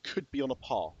Really? it could be on a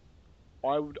par.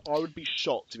 I would be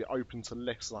shocked if it opened to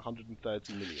less than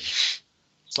 130 million.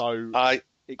 So I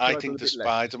think the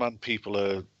Spider-Man people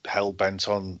are hell-bent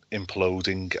on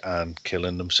imploding and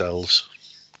killing themselves.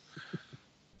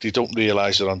 They don't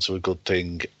realise they're onto a good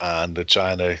thing, and they're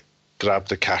trying to grab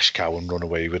the cash cow and run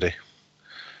away with it.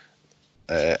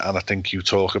 And I think you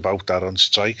talk about that on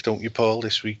Strike, don't you, Paul,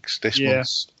 this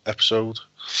month's episode?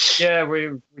 Yeah,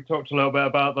 we talked a little bit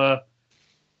about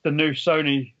the new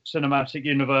Sony cinematic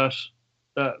universe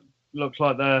that looks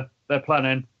like they're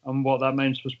planning and what that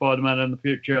means for Spider-Man in the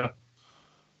future.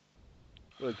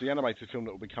 Well, the animated film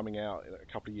that will be coming out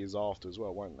a couple of years after as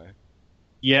well, won't there?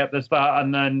 Yeah, there's that,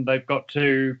 and then they've got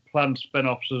 2 planned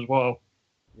spin-offs as well.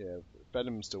 Yeah,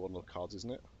 Venom's still on the cards,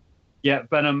 isn't it? Yeah,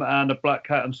 Venom and a Black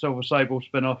Cat and Silver Sable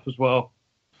spin-off as well.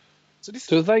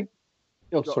 So they...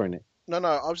 Oh, sorry, Nick. No,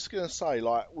 I was just going to say,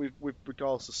 like, with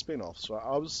regards to spin-offs, right,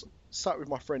 I was sat with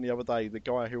my friend the other day, the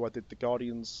guy who I did the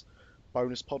Guardians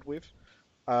bonus pod with.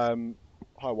 Hi,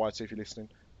 Whitey, if you're listening.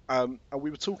 And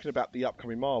we were talking about the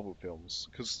upcoming Marvel films,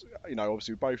 because,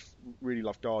 obviously we both really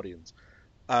love Guardians.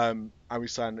 And we're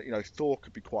saying that, Thor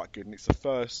could be quite good, and it's the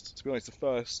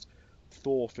first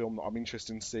Thor film that I'm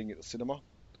interested in seeing at the cinema.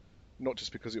 Not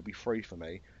just because it'll be free for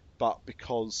me, but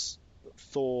because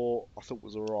Thor I thought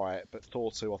was alright, but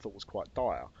Thor 2 I thought was quite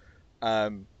dire.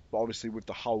 But obviously with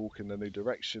the Hulk and the new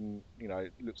direction,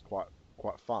 it looks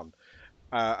quite fun.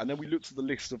 And then we looked at the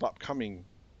list of upcoming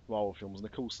Marvel films, and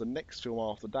of course the next film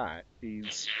after that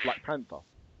is Black Panther.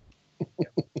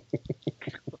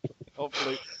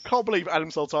 Can't believe Adam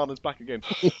Sultana's back again.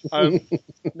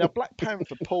 Now, Black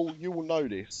Panther, Paul, you will know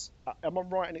this. Am I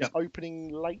right in it's opening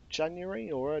late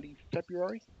January or early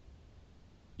February?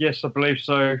 Yes, I believe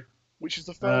so. Which is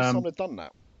the first time they've done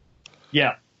that.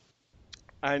 Yeah.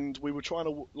 And we were trying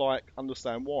to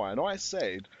understand why. And I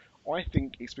said, I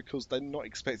think it's because they're not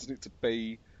expecting it to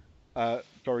be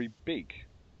very big.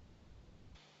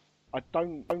 I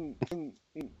don't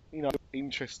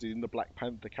interested in the Black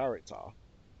Panther character.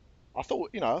 I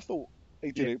thought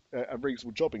he did a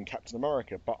reasonable job in Captain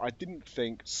America, but I didn't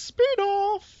think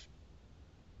spin-off.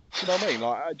 You know what I mean?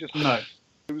 Like, I just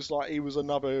it was like he was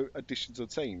another addition to the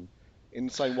team. In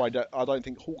the same way that I don't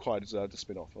think Hawkeye deserved a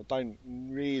spin-off. I don't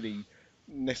really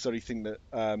necessarily think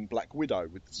that Black Widow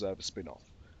would deserve a spin-off.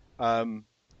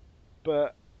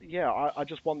 But yeah, I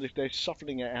just wonder if they're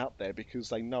shuffling it out there because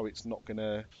they know it's not going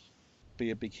to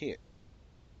be a big hit.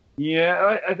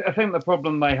 Yeah, I think the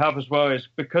problem they have as well is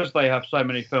because they have so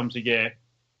many films a year,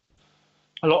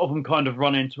 a lot of them kind of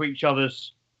run into each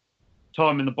other's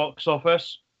time in the box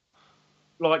office.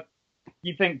 Like,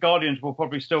 you think Guardians will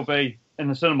probably still be in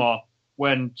the cinema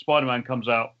when Spider-Man comes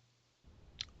out?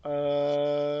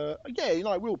 Yeah,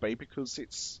 it will be because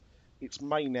it's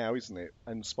May now, isn't it?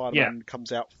 And Spider-Man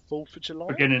comes out 4th of July?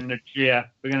 Beginning of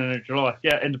July.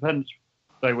 Yeah, Independence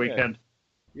Day weekend.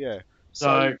 Yeah.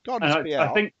 So Guardians will be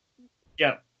out.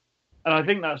 And I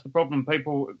think that's the problem.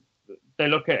 People, they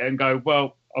look at it and go,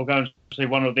 well, I'll go and see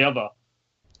one or the other.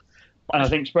 And I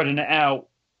think spreading it out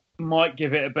might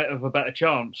give it a bit of a better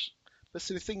chance. But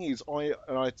see, the thing is, I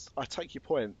take your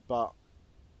point, but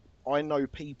I know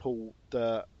people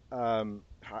that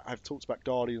have talked about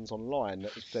Guardians online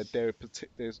that they're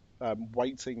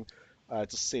waiting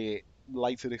to see it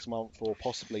later this month or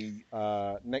possibly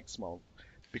next month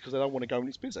because they don't want to go when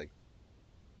it's busy.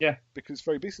 Yeah. Because it's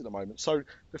very busy at the moment. So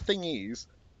the thing is,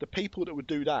 the people that would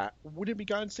do that wouldn't be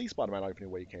going to see Spider-Man opening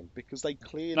weekend because they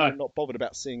clearly are not bothered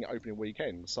about seeing it opening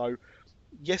weekend. So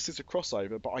yes, it's a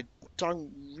crossover, but I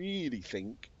don't really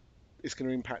think it's going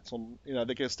to impact on, they're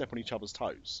going to step on each other's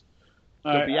toes.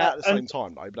 They'll be out at the same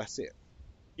time though, but that's it.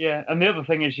 Yeah, and the other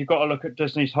thing is you've got to look at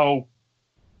Disney's whole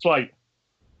slate.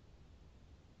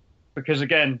 Because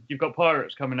again, you've got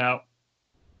Pirates coming out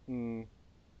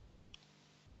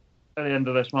at the end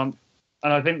of this month.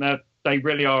 And I think that they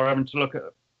really are having to look at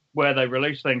where they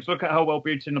release things. Look at how well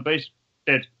Beauty and the Beast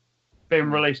did, being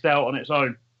released out on its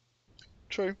own.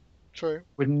 True. True.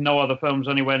 with no other films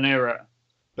anywhere near it.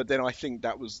 But then I think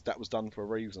that was done for a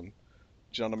reason.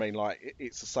 Do you know what I mean? Like,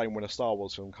 it's the same when a Star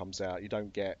Wars film comes out. You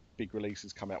don't get big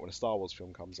releases come out when a Star Wars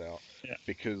film comes out,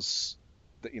 because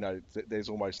there's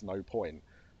almost no point.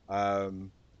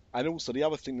 And also, the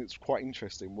other thing that's quite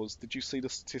interesting was, did you see the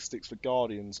statistics for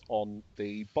Guardians on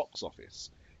the box office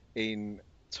in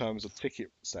terms of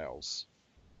ticket sales?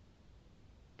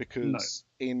 Because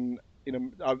these are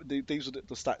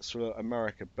the stats for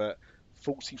America, but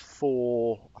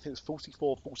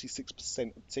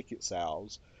 46% of ticket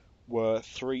sales were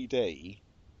 3D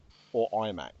or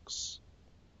IMAX,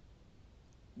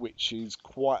 which is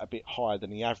quite a bit higher than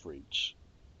the average.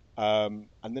 And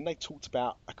then they talked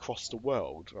about across the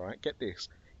world, right? Get this.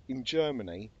 In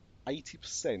Germany,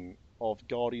 80% of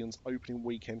Guardians opening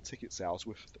weekend ticket sales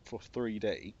were for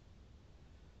 3D.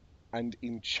 And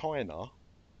in China,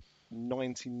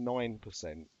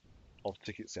 99% of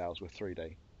ticket sales were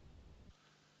 3D.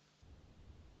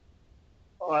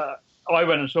 I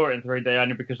went and saw it in 3D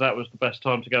only because that was the best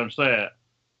time to go and see it.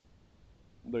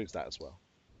 Lose that as well.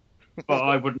 But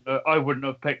I wouldn't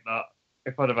have picked that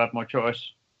if I'd have had my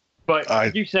choice.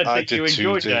 But you said that you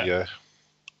enjoyed it.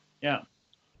 Yeah.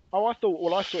 Oh, I thought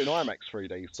in IMAX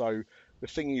 3D. So the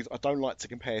thing is, I don't like to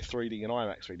compare 3D and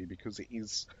IMAX 3D because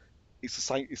it's the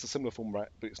same. It's a similar format,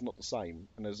 but it's not the same.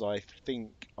 And as I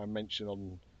think I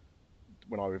mentioned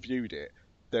when I reviewed it,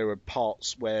 there were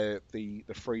parts where the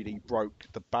 3D broke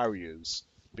the barriers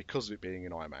because of it being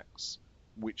in IMAX,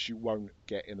 which you won't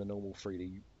get in the normal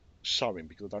 3D showing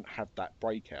because I don't have that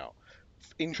breakout.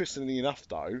 Interestingly enough,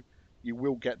 though, you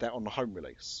will get that on the home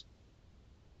release.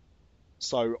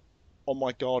 So on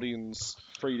my Guardians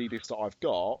 3D disc that I've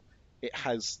got,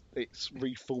 it's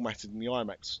reformatted in the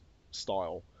IMAX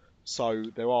style. So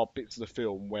there are bits of the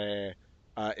film where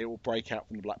it will break out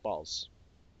from the black bars.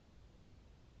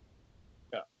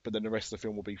 Yeah. But then the rest of the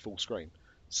film will be full screen.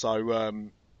 So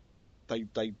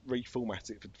they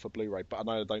reformat it for Blu-ray, but I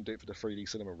know they don't do it for the 3D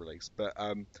cinema release. But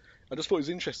I just thought it was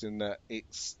interesting that it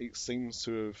seems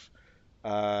to have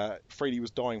 3D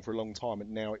was dying for a long time, and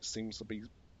now it seems to be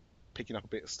picking up a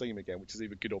bit of steam again, which is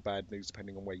either good or bad news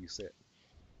depending on where you sit.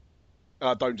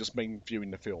 I don't just mean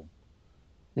viewing the film,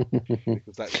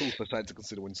 because that's also something to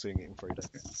consider when seeing it in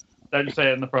 3D. Don't see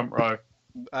it in the front row.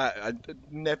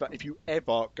 Never, if you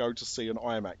ever go to see an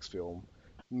IMAX film,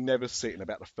 never sit in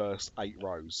about the first 8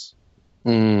 rows.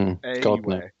 Anywhere, God,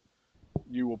 no.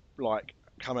 You will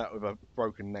come out with a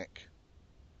broken neck,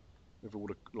 with all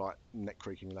the neck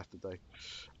creaking you'll have to do.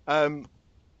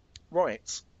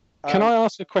 Right. Can I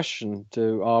ask a question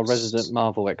to our resident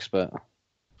Marvel expert?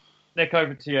 Nick,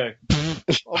 over to you. I'm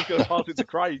going to pass it to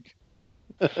Craig.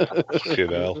 Fucking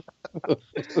hell.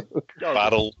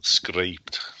 Barrel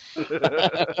scraped. Paul,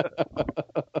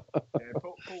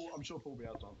 I'm sure Paul will be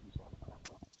able to answer this one.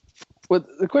 Well,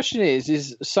 the question is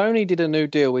Sony did a new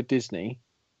deal with Disney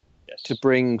to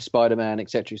bring Spider-Man,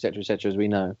 etc., etc., etc., as we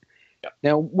know. Yep.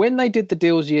 Now, when they did the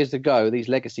deals years ago, these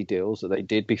legacy deals that they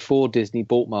did before Disney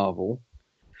bought Marvel,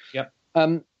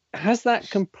 has that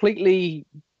completely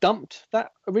dumped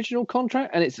that original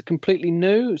contract and it's completely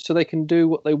new so they can do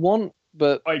what they want?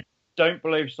 But I don't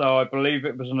believe so. I believe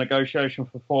it was a negotiation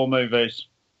for 4 movies.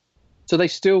 So they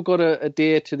still got to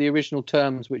adhere to the original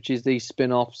terms, which is these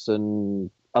spin-offs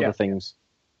and other things.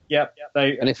 Yep.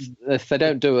 And if they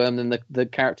don't do them, then the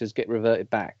characters get reverted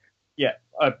back. Yeah,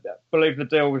 I believe the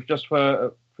deal was just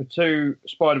for 2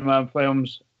 Spider-Man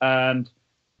films, and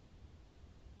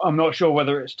I'm not sure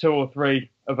whether it's 2 or 3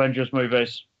 Avengers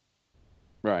movies.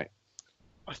 Right.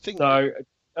 I think so.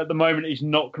 At the moment, he's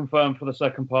not confirmed for the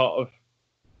second part of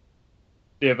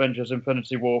the Avengers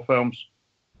Infinity War films.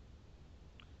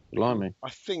 Blimey. I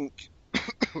think,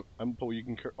 and Paul, you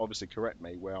can obviously correct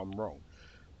me where I'm wrong,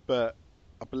 but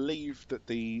I believe that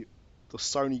the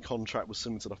Sony contract was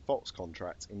similar to the Fox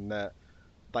contract in that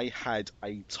they had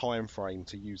a time frame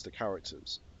to use the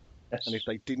characters. Yes. And if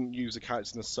they didn't use the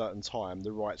characters in a certain time,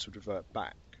 the rights would revert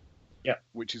back. Yeah.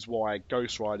 Which is why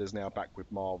Ghost Rider's now back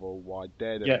with Marvel, why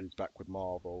Daredevil is back with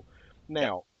Marvel.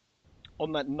 Now,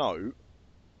 on that note,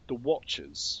 the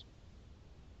Watchers.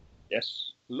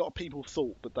 Yes. A lot of people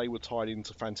thought that they were tied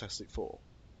into Fantastic Four.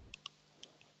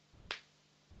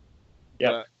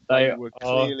 Yeah. They were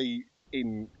clearly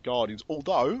in Guardians,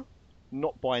 although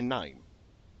not by name.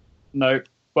 No,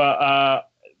 but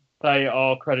they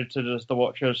are credited as the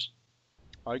Watchers.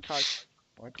 Okay.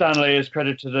 Stanley is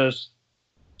credited as,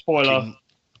 spoiler,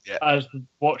 as the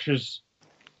Watchers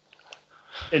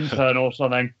intern or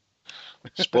something.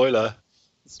 Spoiler.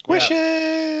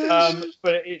 Squishes!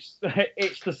 But it's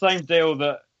the same deal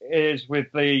that is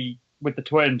with the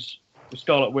twins, with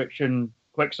Scarlet Witch and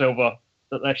Quicksilver.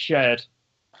 that they're shared.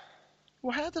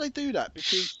 Well, how do they do that?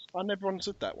 Because I never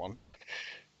understood that one.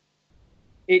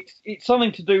 It's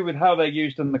something to do with how they're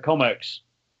used in the comics.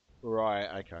 Right,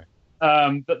 okay.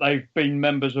 That they've been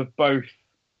members of both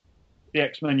the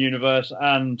X-Men universe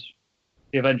and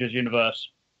the Avengers universe.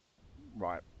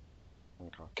 Right.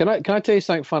 Okay. Can I tell you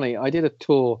something funny? I did a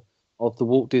tour of the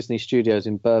Walt Disney Studios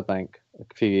in Burbank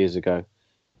a few years ago,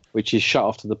 which is shut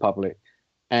off to the public.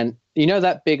 And you know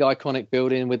that big iconic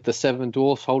building with the 7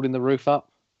 dwarfs holding the roof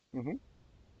up? Mm-hmm.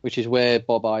 Which is where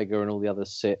Bob Iger and all the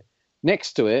others sit.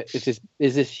 Next to it is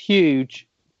this huge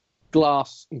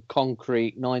glass and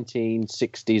concrete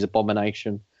 1960s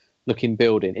abomination looking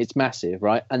building. It's massive,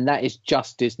 right? And that is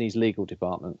just Disney's legal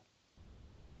department.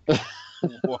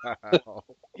 Wow.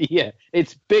 Yeah,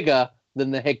 it's bigger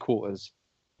than the headquarters.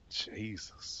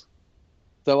 Jesus.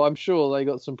 So I'm sure they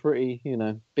got some pretty,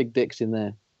 big dicks in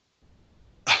there.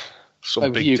 Some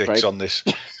Over big to you, dicks Craig. on this.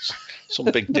 Some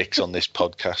big dicks on this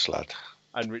podcast, lad.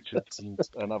 And Richards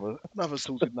and other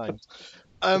sorted names.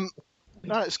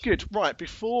 No, it's good. Right,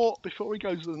 before we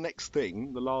go to the next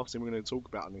thing, the last thing we're going to talk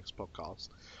about on this podcast,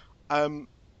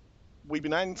 we've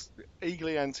been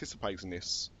eagerly anticipating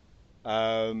this.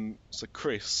 So,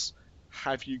 Chris,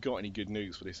 have you got any good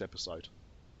news for this episode?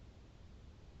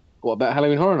 What about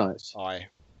Halloween Horror Nights? Aye.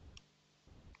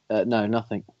 No,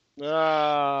 nothing. We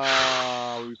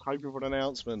was hoping for an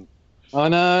announcement. I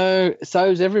know.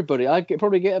 So's everybody.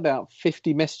 Probably get about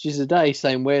 50 messages a day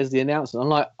saying, "Where's the announcement?" I'm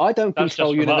like, I don't That's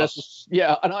control just from Universal. us.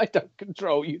 Yeah, and I don't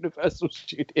control Universal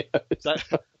Studios.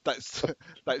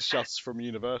 That's just from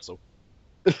Universal.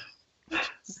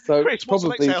 So Chris, what's the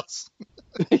probably, next house?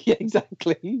 yeah,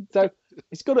 exactly. So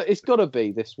it's got to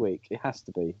be this week. It has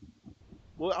to be.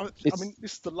 Well, I It's- mean,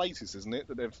 this is the latest, isn't it?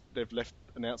 That they've left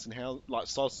announcing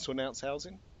started to announce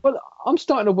housing. Well, I'm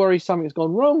starting to worry something's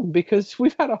gone wrong because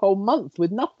we've had a whole month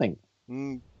with nothing.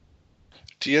 Mm.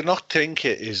 Do you not think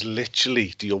it is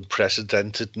literally the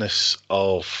unprecedentedness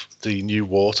of the new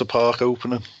water park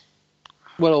opening?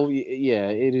 Well, yeah,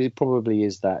 it probably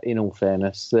is that. In all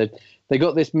fairness, they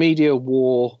got this media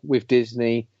war with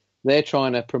Disney. They're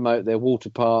trying to promote their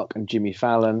water park and Jimmy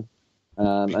Fallon,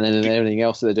 and then everything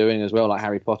else that they're doing as well, like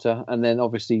Harry Potter. And then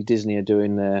obviously Disney are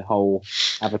doing their whole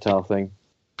Avatar thing.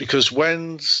 Because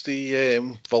when's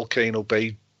the Volcano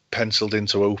Bay penciled in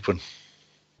to open?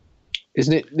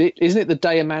 Isn't it the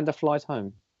day Amanda flies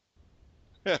home?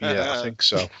 Yeah, I think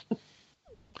so.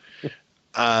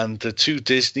 And the two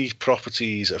Disney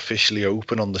properties officially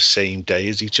open on the same day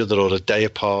as each other, or a day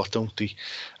apart, don't they?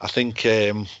 I think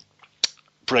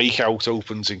Breakout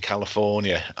opens in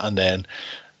California, and then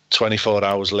 24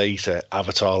 hours later,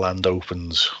 Avatar Land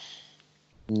opens.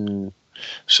 Mm.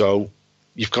 So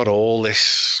you've got all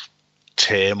this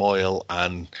turmoil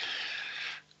and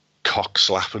cock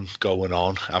slapping going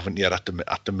on, haven't you, at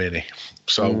the minute?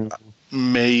 So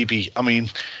maybe, I mean,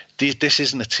 this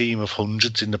isn't a team of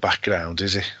hundreds in the background,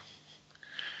 is it?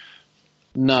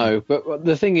 No, but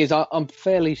the thing is, I'm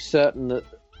fairly certain that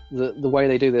the way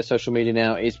they do their social media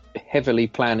now is heavily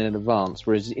planned in advance,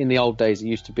 whereas in the old days it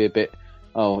used to be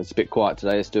it's a bit quiet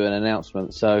today, let's do an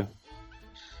announcement. So,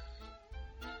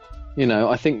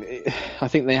 I think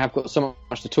they have got so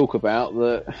much to talk about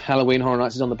that Halloween Horror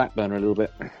Nights is on the back burner a little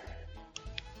bit.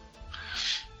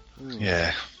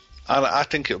 Yeah. And I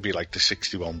think it'll be like the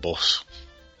 61 bus.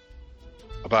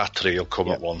 About 3 will come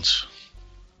at once.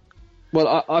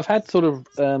 Well, I've had sort of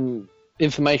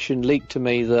information leaked to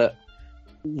me that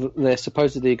they're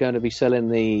supposedly going to be selling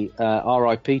the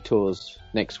RIP tours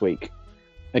next week.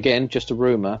 Again, just a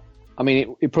rumour. I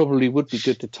mean, it probably would be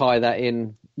good to tie that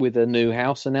in with a new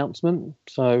house announcement.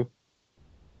 So,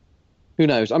 who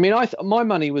knows? I mean, my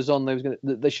money was on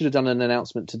they should have done an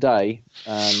announcement today,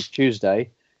 Tuesday,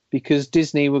 because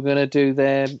Disney were going to do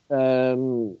their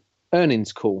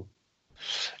earnings call.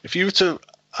 If you were to,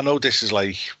 I know this is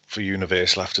like for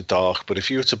Universal After Dark, but if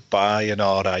you were to buy an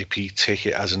RIP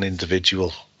ticket as an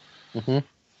individual,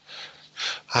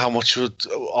 how much would,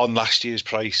 on last year's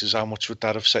prices, how much would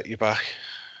that have set you back?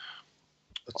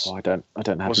 I don't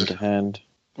have them to hand.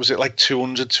 Was it like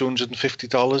 $200,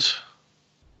 $250?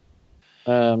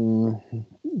 Do you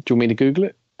want me to Google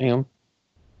it? Hang on.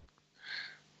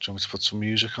 Do you want me to put some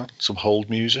music on? Some hold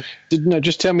music? No,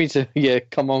 just tell me to. Yeah,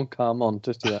 come on.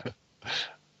 Just do that.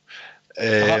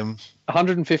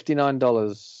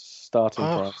 $159 starting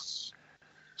price.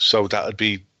 So that would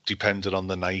be dependent on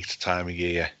the night, time of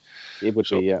year. It would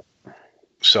be, yeah.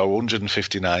 So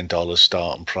 $159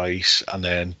 starting price, and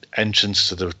then entrance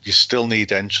to you still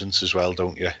need entrance as well,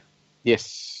 don't you?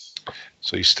 Yes.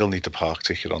 So you still need the park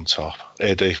ticket on top,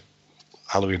 the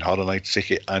Halloween Horror Nights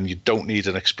ticket, and you don't need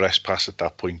an express pass at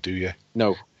that point, do you?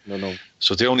 No. No.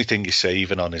 So the only thing you're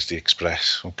saving on is the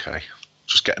express. Okay.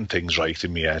 Just getting things right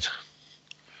in my head.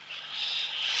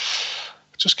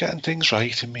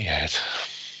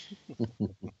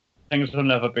 Things will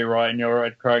never be right in your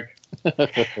head, Craig.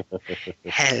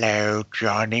 Hello,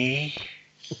 Johnny.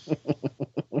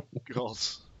 God.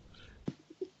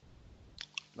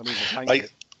 I mean, the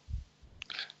Right.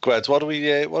 Gwed, what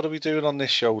are we doing on this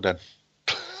show then?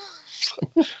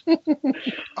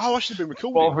 Oh, I should have been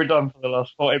recording. What have we done for the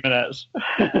last 40 minutes?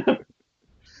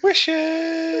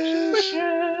 Wishes.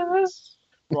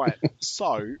 Right.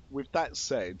 So, with that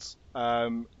said,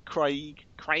 Craig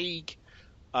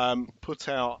put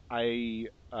out a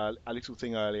little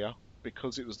thing earlier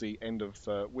because it was the end of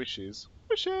Wishes.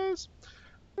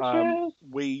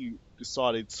 We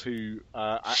decided to,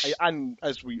 and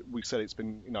as we said, it's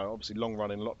been obviously long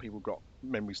running. A lot of people got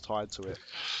memories tied to it.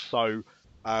 So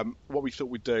what we thought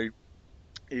we'd do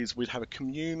is we'd have a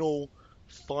communal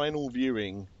final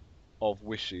viewing of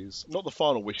Wishes. Not the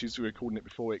final Wishes. We're recording it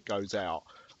before it goes out.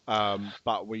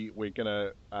 But we're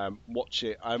gonna watch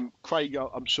it. Craig,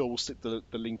 I'm sure we'll stick the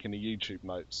link in the YouTube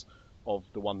notes of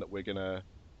the one that we're gonna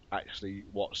actually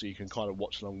watch, so you can kind of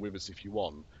watch along with us if you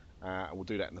want. And we'll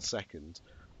do that in a second.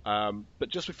 But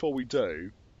just before we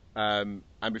do, and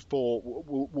before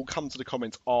we'll come to the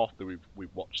comments after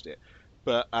we've watched it.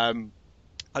 But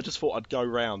I just thought I'd go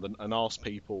around and ask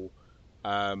people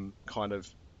kind of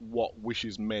what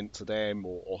Wishes meant to them,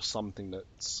 or something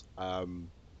that's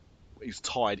is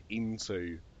tied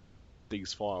into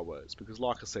these fireworks, because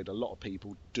like I said, a lot of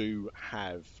people do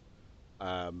have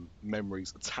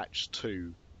memories attached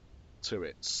to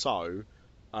it. So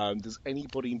does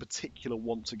anybody in particular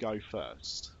want to go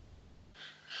first?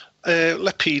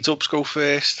 Let P-Dubs go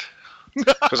first.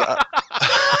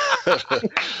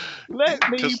 Let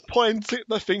me point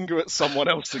the finger at someone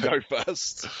else to go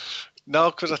first.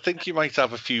 No, because I think you might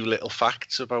have a few little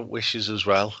facts about Wishes as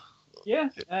well. Yeah,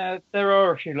 there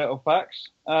are a few little facts.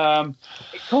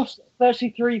 It costs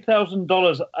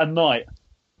 $33,000 a night.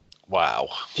 Wow.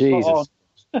 Jesus.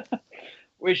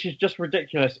 Which is just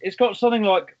ridiculous. It's got something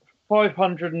like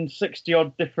 560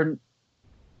 odd different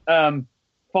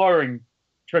firing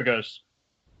triggers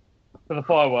for the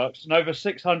fireworks and over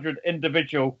 600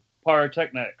 individual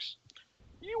pyrotechnics.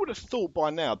 You would have thought by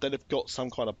now they'd have got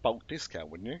some kind of bulk discount,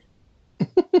 wouldn't you?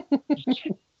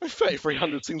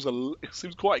 3,300 seems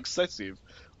quite excessive.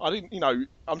 I didn't,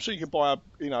 I'm sure you can buy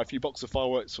a few boxes of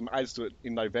fireworks from Asda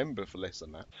in November for less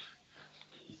than that.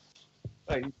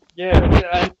 Yeah,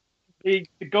 and the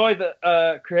guy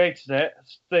that created it,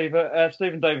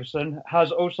 Stephen Davison,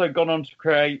 has also gone on to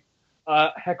create a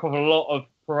heck of a lot of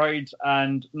parades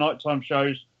and nighttime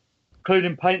shows,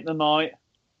 including Paint the Night,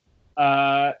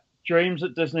 Dreams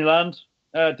at Disneyland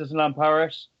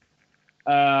Paris.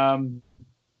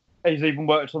 He's even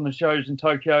worked on the shows in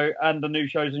Tokyo and the new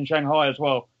shows in Shanghai as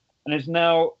well, and is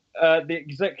now the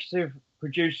executive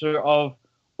producer of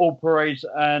all parades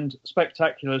and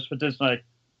spectaculars for Disney.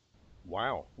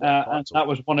 Wow! And that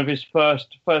was one of his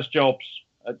first jobs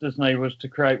at Disney, was to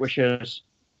create Wishes.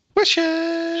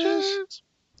 Wishes!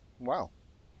 Wow.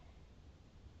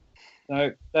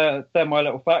 So they're my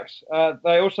little facts.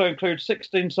 They also include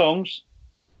 16 songs,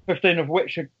 15 of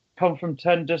which come from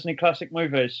 10 Disney classic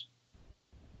movies.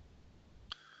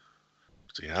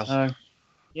 Yeah.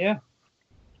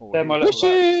 They're my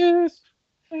little facts.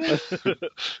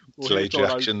 Delayed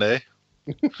reaction there.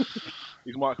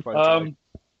 His microphone.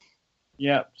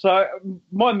 Yeah. So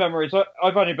my memories,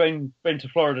 I've only been to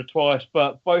Florida twice,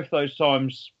 but both those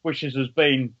times Wishes has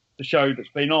been the show that's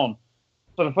been on.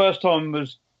 So the first time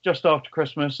was just after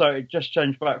Christmas, so it just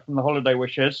changed back from the holiday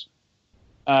Wishes.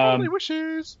 Holiday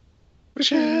Wishes.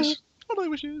 Holiday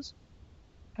Wishes.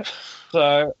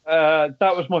 So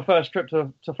that was my first trip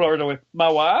to Florida with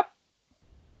my wife.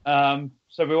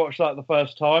 So we watched that the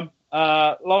first time.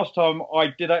 Last time I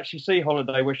did actually see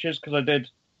Holiday Wishes because I did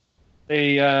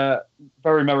the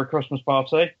Very Merry Christmas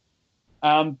Party.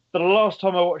 The last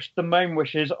time I watched the main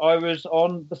Wishes, I was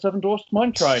on the Seven Dwarfs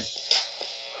Mine Train.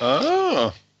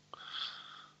 Oh.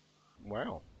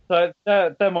 Wow. So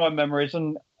they're my memories,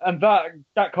 and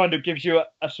that kind of gives you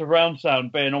a surround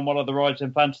sound being on one of the rides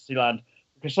in Fantasyland,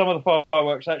 because some of the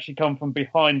fireworks actually come from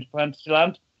behind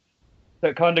Fantasyland. So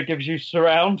it kind of gives you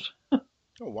surround. Oh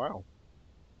wow!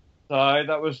 So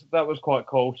that was quite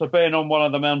cool. So being on one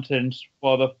of the mountains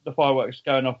while the fireworks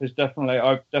going off is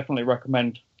I definitely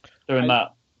recommend doing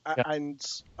that. Yeah. And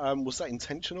was that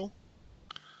intentional?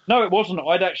 No, it wasn't.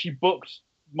 I'd actually booked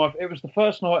it was the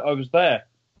first night I was there.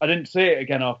 I didn't see it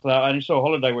again after that. I only saw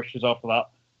Holiday Wishes after that.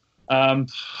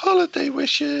 Holiday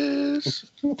Wishes.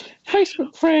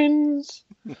 Facebook friends.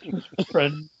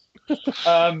 Friends.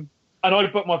 And I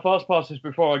booked my fast passes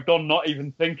before I'd gone, not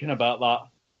even thinking about that.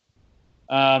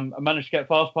 I managed to get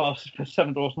fast passes for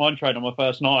Seven Dwarfs Mine Train on my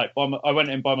first night. I went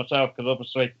in by myself because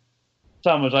obviously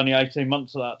Sam was only 18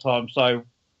 months at that time, so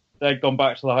they'd gone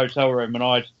back to the hotel room and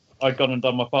I'd gone and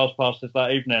done my fast passes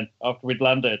that evening after we'd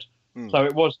landed. So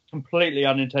it was completely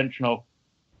unintentional.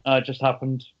 It just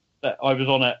happened that I was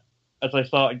on it as they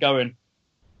started going.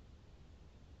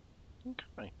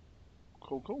 Okay.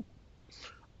 Cool.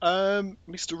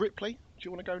 Mr. Ripley, do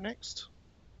you want to go next?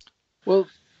 Well,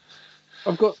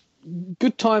 I've got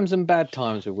good times and bad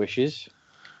times with Wishes.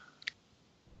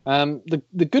 The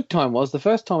good time was the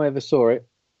first time I ever saw it,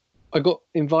 I got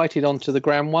invited onto the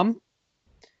Grand One,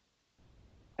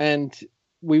 and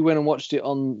we went and watched it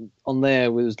on there. It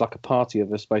was like a party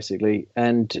of us basically,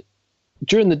 and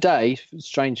during the day,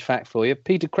 strange fact for you,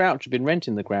 Peter Crouch had been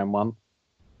renting the Grand One.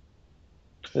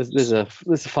 There's a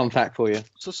fun fact for you.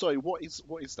 So sorry, what is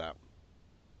that?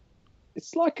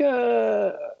 It's like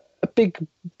a big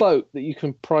boat that you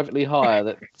can privately hire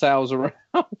that sails around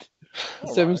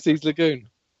Seven Seas Lagoon.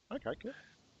 Okay, good.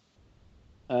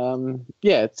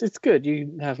 Yeah, it's good.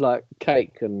 You have like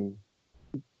cake and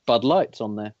Bud Lights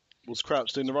on there. Was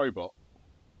Crouch doing the robot?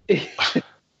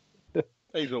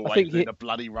 He's always doing the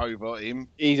bloody robot, him.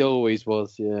 He always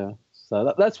was, yeah.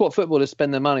 So that's what footballers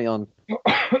spend their money on.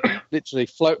 Literally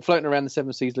floating around the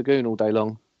Seven Seas Lagoon all day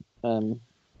long.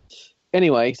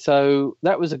 Anyway, so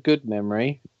that was a good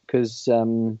memory because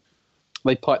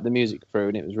they piped the music through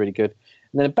and it was really good.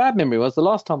 And then a bad memory was the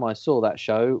last time I saw that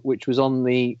show, which was on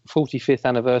the 45th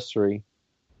anniversary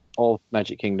of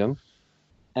Magic Kingdom.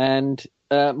 And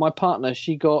my partner,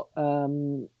 she got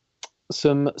some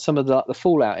of the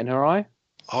fallout in her eye.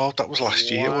 Oh, that was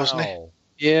last year, wasn't it?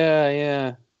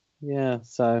 Yeah.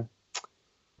 So,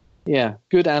 yeah,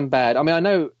 good and bad. I mean, I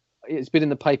know it's been in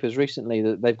the papers recently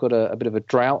that they've got a bit of a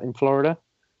drought in Florida,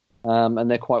 and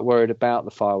they're quite worried about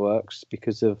the fireworks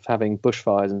because of having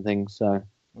bushfires and things. So,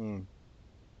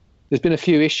 there's been a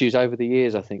few issues over the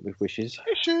years, I think, with Wishes.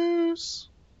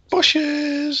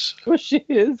 Bushes.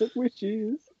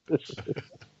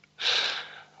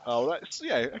 Oh, that's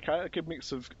okay. A good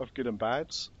mix of good and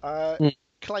bad.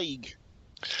 Plague.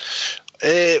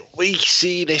 We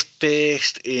seen it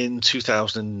first in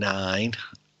 2009,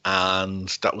 and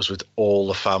that was with all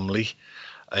the family.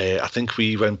 I think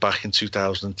we went back in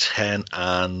 2010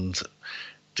 and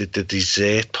did the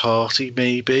dessert party,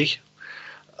 maybe.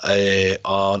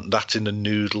 That's in the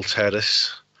Noodle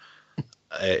Terrace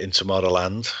in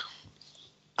Tomorrowland,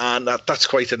 and that's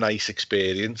quite a nice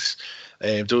experience.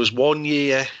 There was one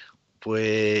year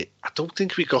where I don't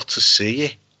think we got to see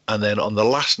it, and then on the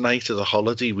last night of the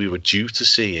holiday we were due to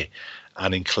see it,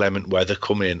 and inclement weather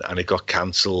come in and it got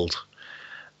cancelled.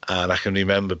 And I can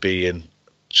remember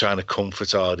trying to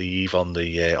comfort our Eve on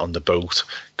the boat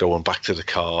going back to the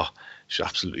car. She's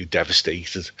absolutely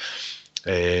devastated.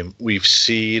 We've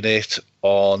seen it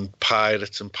on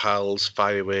Pirates and Pals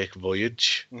Firework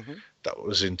Voyage. That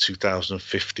was in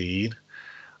 2015.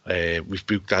 We've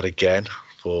booked that again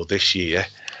for this year,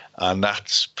 and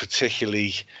that's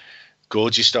particularly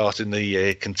good. You start in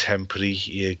the contemporary,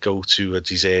 you go to a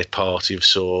dessert party of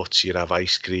sorts, you have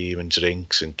ice cream and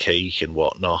drinks and cake and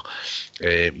whatnot.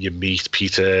 You meet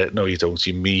Peter, no you don't,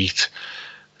 you meet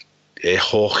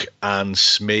Hook and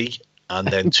Smee, and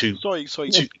then two... Sorry.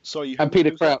 And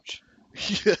Peter Crouch.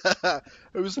 Yeah.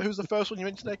 Who's the first one you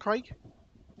mentioned there, Craig?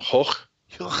 Hook.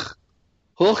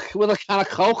 Hook with a can of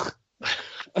Coke.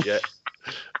 Yeah.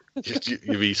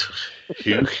 You meet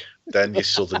Hugh, then your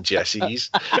Southern Jessies.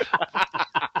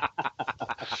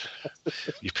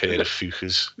 You pair of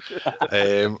Fuchers.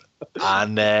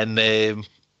 And then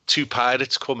two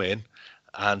pirates come in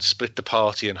and split the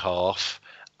party in half,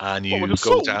 and you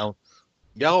go down.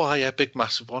 Yeah, big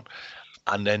massive one.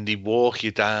 And then they walk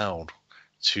you down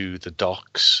to the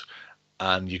docks,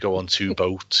 and you go on two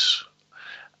boats.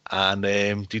 And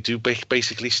they do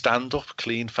basically stand up,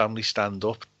 clean family stand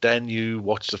up. Then you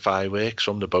watch the fireworks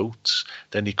from the boats.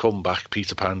 Then you come back,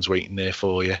 Peter Pan's waiting there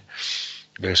for you.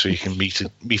 So you can meet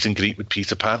and greet with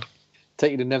Peter Pan.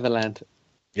 Take you to Neverland.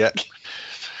 Yeah.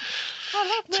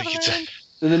 I love Neverland.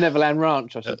 To the Neverland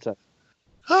Ranch, I should say.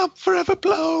 I'm forever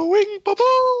blowing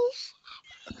bubbles.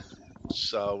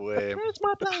 So, where's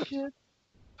my blanket?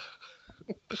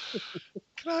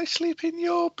 Can I sleep in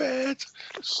your bed?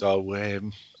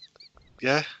 So,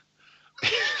 yeah.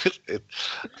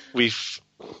 We've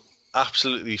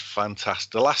absolutely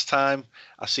fantastic. The last time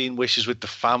I seen Wishes with the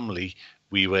family,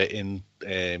 we were in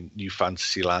New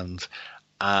Fantasyland,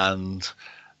 and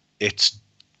it's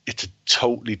it's a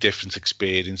totally different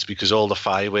experience because all the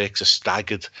fireworks are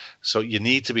staggered. So you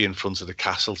need to be in front of the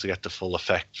castle to get the full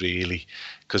effect, really,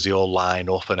 because they all line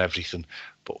up and everything.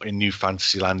 But in New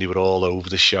Fantasyland, they were all over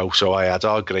the show. So I had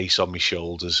our Grace on my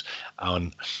shoulders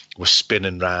and was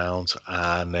spinning round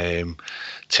and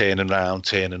turning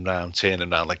round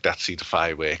like that to see the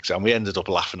fireworks. And we ended up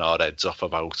laughing our heads off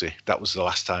about it. That was the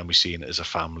last time we seen it as a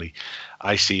family.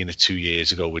 I seen it 2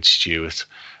 years ago with Stuart.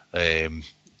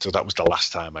 So that was the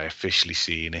last time I officially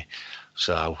seen it.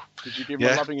 So did you give him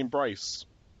a loving embrace?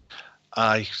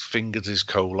 I fingered his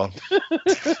colon.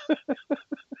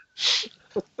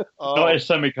 Not a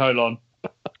semicolon.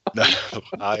 No,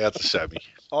 I had a semi.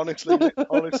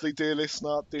 Honestly, dear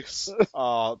listener, this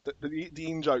the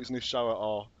in-jokes in this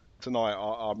show tonight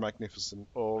are magnificent.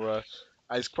 Or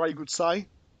as Craig would say,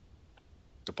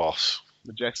 The boss.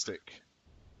 Majestic.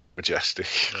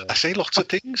 Yeah. I say lots of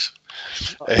things.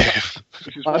 I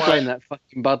blame that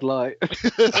fucking Bud Light.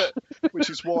 which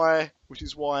is why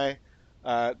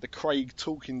the Craig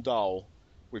talking doll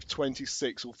with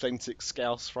 26 authentic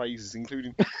Scouse phrases,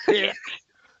 including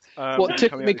what,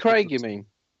 Tickle Me Craig, you mean?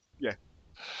 Yeah.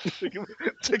 Tickle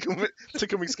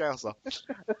me Scouser.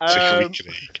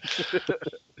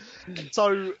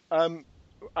 So,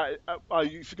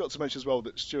 you forgot to mention as well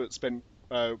that Stuart spent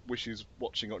Wishes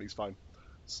watching on his phone.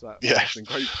 So that's been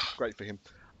great for him.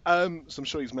 So I'm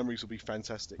sure his memories will be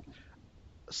fantastic.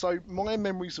 So my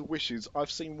memories of Wishes,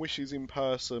 I've seen Wishes in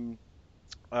person.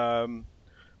 I've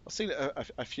seen it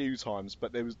a few times,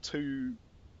 but there was 2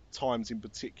 times in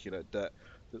particular that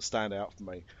stand out for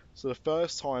me. So the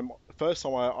first time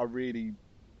I really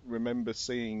remember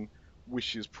seeing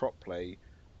Wishes properly.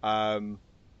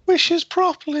 Wishes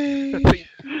properly.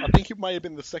 I think it may have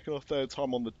been the second or third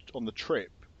time on the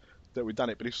trip that we'd done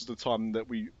it, but this was the time that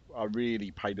I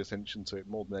really paid attention to it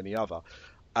more than any other.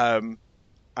 And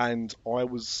I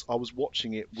was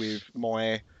watching it with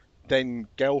my then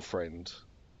girlfriend,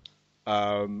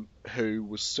 who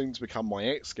was soon to become my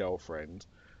ex-girlfriend,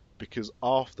 because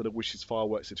after the Wishes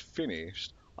fireworks had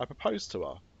finished, I proposed to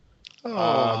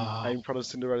her in front of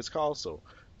Cinderella's castle.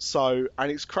 So,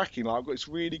 and it's cracking. Like, I've got this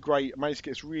really great, I managed to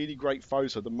get this really great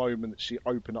photo the moment that she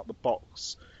opened up the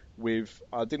box with,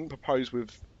 I didn't propose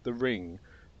with the ring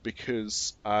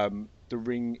because the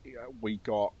ring we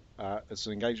got as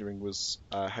an engagement ring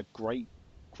had great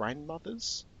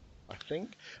grandmothers, I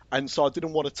think, and so I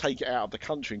didn't want to take it out of the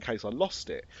country in case I lost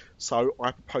it. So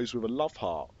I proposed with a love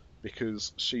heart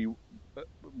because she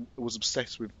was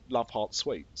obsessed with love heart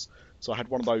sweets. So I had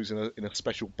one of those in a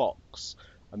special box,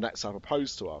 and that's how I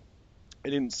proposed to her.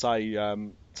 It didn't say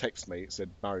text me; it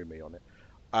said marry me on it.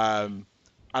 And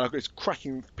I've got this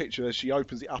cracking picture as she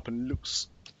opens it up and looks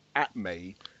at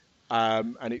me,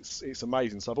 and it's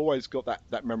amazing. So I've always got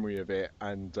that memory of it,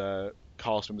 and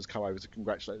cast members come over to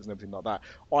congratulate us and everything like that.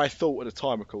 I thought at the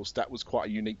time, of course, that was quite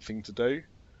a unique thing to do.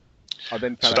 I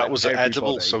then found so out that was everybody...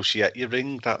 edible, so she ate your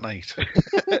ring that night.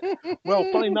 Well,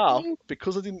 funny enough,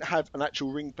 because I didn't have an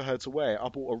actual ring for her to wear, I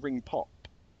bought a ring pop,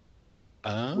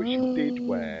 which she did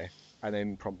wear, and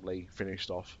then promptly finished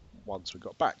off once we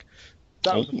got back.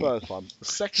 That was the first time. The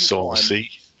second time...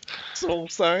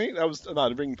 Sorry, that was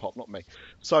the ring pop, not me.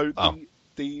 So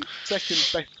the second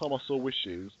best time I saw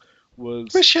Wishes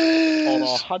was on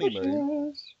our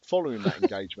honeymoon following that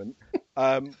engagement,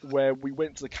 where we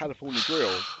went to the California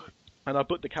Grill, and I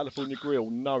booked the California Grill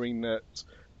knowing that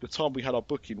the time we had our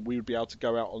booking, we would be able to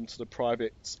go out onto the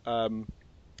private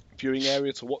viewing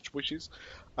area to watch Wishes,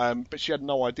 but she had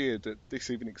no idea that this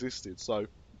even existed, so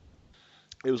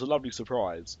it was a lovely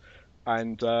surprise.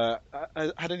 And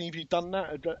had any of you done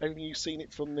that? Had any of you seen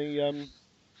it from the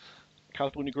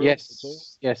California Grill?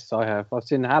 Yes, I have. I've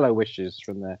seen Hello Wishes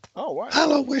from there. Oh, right.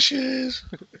 Hello Wishes.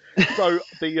 So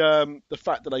the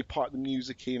fact that they pipe the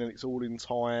music in and it's all in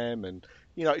time, and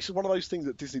it's one of those things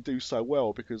that Disney do so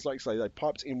well, because, like I say, they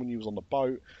piped it in when you was on the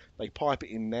boat. They pipe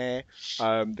it in there.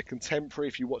 The Contemporary,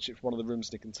 if you watch it from one of the rooms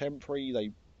in the Contemporary,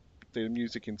 they do the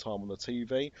music in time on the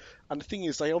TV. And the thing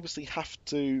is, they obviously have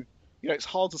to. It's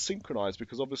hard to synchronise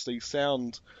because obviously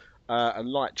sound and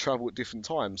light travel at different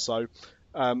times. So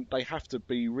they have to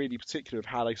be really particular of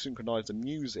how they synchronise the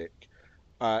music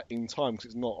in time, because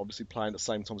it's not obviously playing at the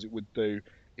same time as it would do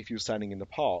if you were standing in the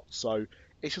park. So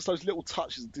it's just those little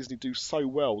touches that Disney do so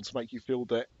well to make you feel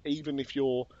that even if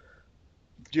you're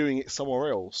viewing it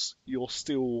somewhere else, you're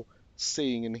still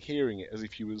seeing and hearing it as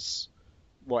if you was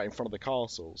right in front of the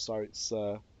castle. So it's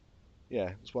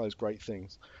it's one of those great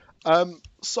things.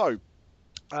 So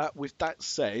with that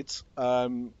said,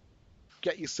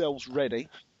 get yourselves ready,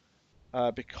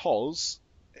 because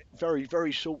very,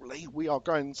 very shortly we are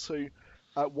going to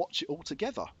watch it all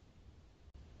together.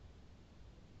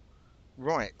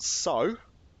 Right, so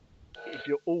if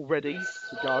you're all ready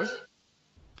to go,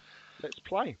 let's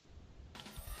play.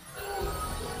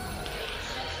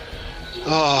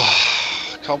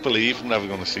 Oh, I can't believe I'm never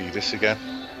going to see this again.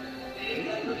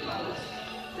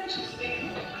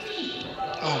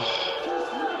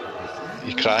 Oh.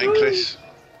 You crying, Chris?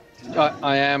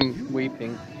 I am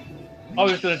weeping. I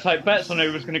was going to take bets on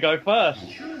who was going to go first.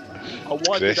 Oh,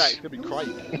 why do Chris. that? It's going to be Craig.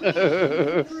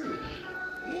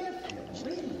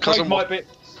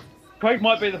 Craig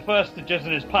might be the first to jizz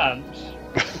in his pants.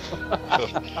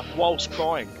 Whilst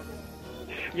crying.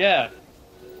 Yeah.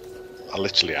 I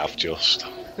literally have just.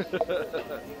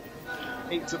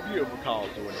 It's a beautiful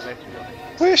card to win it.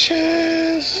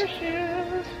 Wishes!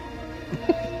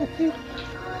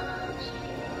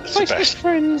 It's the best.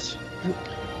 friends.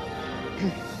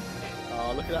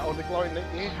 Look at that on the glowing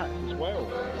ear hat as well.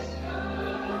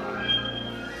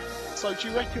 So do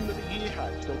you reckon that the ear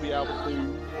hats, they'll be able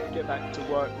to get back to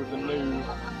work with the new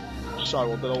show,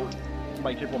 or they'll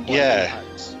make everyone buy ear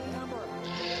hats?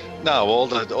 No, all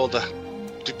the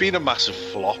they've been a massive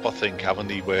flop, I think, haven't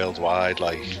they, worldwide?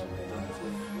 Like,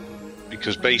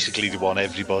 because basically they want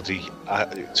everybody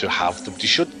to have them.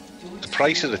 The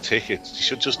price of the tickets, they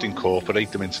should just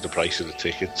incorporate them into the price of the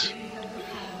tickets.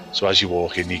 So as you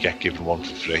walk in, you get given one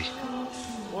for free.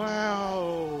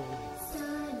 Wow!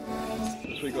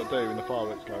 That's what you got to do when the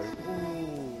fireworks go.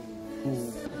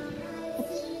 Ooh.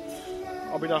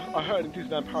 I mean, I heard in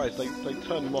Disneyland Paris they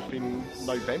turned them off in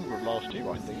November of last year,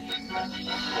 I think.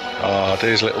 Oh,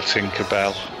 there's little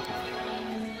Tinkerbell.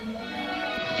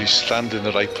 If you stand in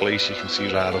the right place, you can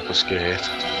see right up her skirt.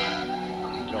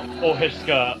 Or his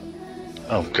skirt.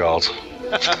 Oh, God.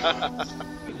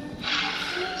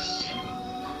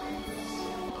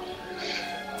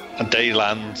 And they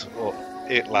land, or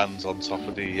it lands on top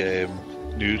of the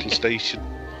noodle station.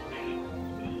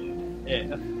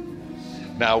 Yeah.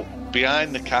 Now,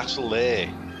 behind the castle there,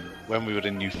 when we were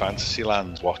in New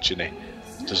Fantasyland watching it,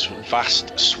 there's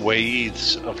vast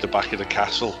swathes of the back of the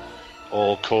castle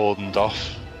all cordoned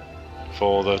off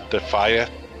for the fire,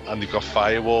 and they've got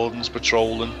fire wardens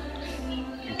patrolling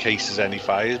in case there's any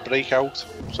fires break out.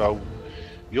 So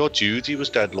your Judy was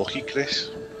dead lucky,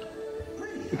 Chris.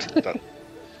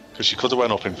 Because she could have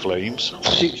went up in flames.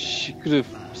 She could have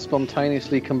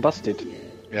spontaneously combusted.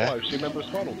 Yeah. Oh, she remember a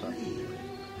Spinal Tap?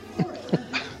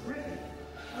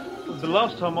 The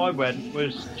last time I went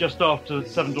was just after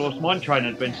Seven Dwarfs Mine Train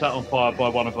had been set on fire by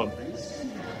one of them.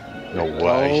 No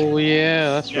way. Oh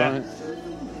yeah, that's right.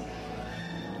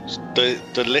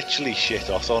 They're literally shit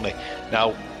off on it.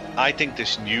 Now, I think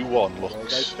this new one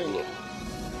looks,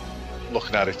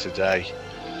 looking at it today,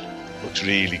 looks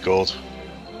really good.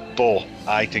 But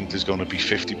I think there's going to be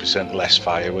 50% less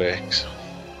fireworks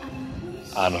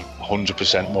and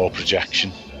 100% more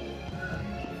projection.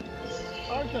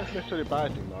 I don't think it's necessarily a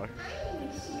bad thing, though.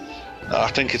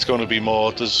 I think it's going to be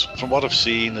more. From what I've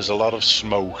seen, there's a lot of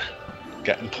smoke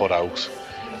getting put out,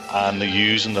 and they're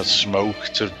using the smoke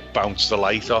to bounce the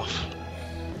light off.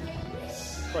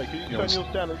 Right, can you turn yours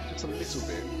down just a little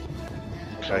bit?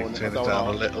 Okay, turn it down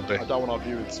a little bit. I don't want our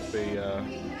viewers to be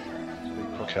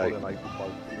cross-pollinated by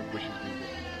wishes music.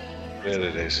 There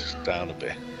it is, down a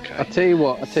bit. Okay. I tell you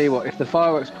what. If the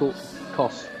fireworks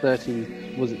cost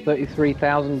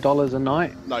 $33,000 a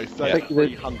night? No,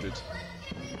 3,300.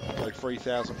 So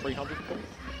 3,300.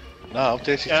 No,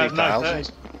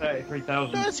 33,000.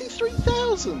 33,000.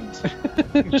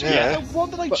 33,000. Yeah.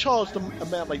 What do they charge the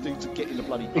amount they do to get in the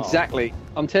bloody park? Exactly.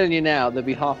 I'm telling you now, there'll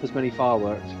be half as many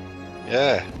fireworks.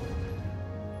 Yeah.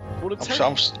 Well, the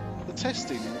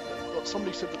testing.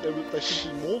 Somebody said that there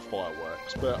should be more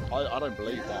fireworks, but I don't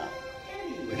believe that.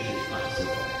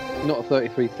 Not at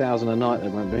 33,000 a night, there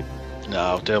won't be.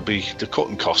 No, they're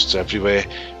cutting costs everywhere.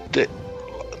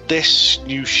 This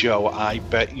new show, I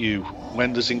bet you,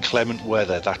 when there's inclement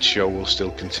weather, that show will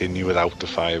still continue without the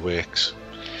fireworks.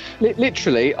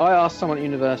 Literally, I asked someone at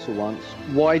Universal once,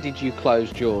 why did you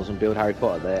close Jaws and build Harry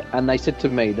Potter there? And they said to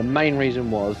me, the main reason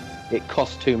was it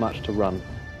cost too much to run.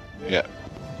 Yeah.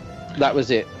 That was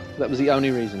it. That was the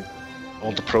only reason.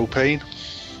 All the propane?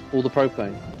 All the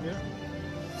propane. Yeah.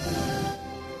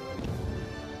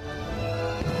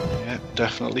 Yeah,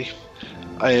 definitely.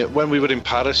 When we were in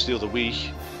Paris the other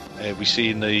week, we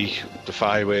seen the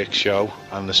fireworks show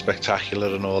and the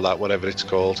spectacular and all that, whatever it's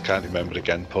called. Can't remember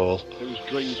again, Paul. It was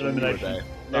Dreams when we were there.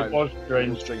 No, It was Dreams.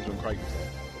 It was Dreams when Craig was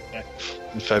there.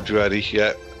 In February,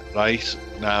 yeah. Right,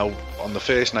 now, on the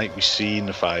first night we seen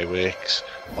the fireworks.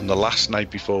 On the last night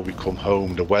before we come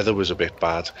home, the weather was a bit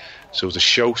bad. So the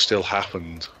show still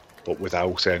happened, but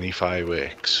without any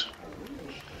fireworks.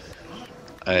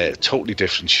 Totally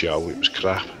different show, it was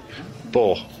crap.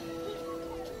 But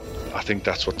I think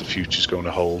that's what the future's going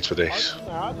to hold for this.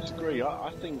 I disagree.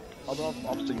 I think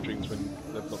I've seen Dreams when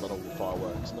they've not done all the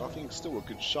fireworks, and I think it's still a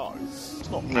good show. It's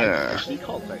not actually, you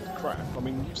can't let it crap. I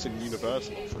mean, you've seen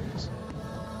Universal offerings.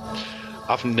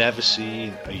 I've never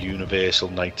seen a Universal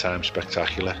nighttime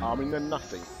spectacular. I mean, they're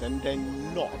nothing. They're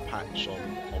not a patch on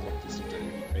what Disney do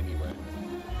anywhere.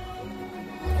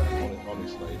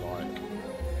 Honestly,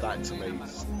 like, that to me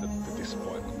is the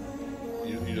disappointment.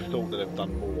 You'd have thought that they've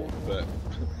done more, but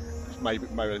maybe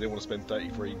they didn't want to spend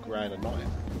 33 grand a night.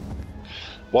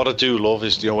 What I do love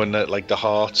is, when the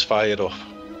hearts fire up,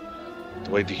 the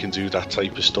way they can do that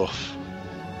type of stuff.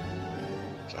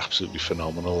 It's absolutely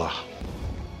phenomenal, that.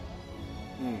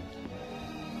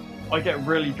 I get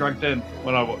really dragged in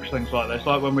when I watch things like this,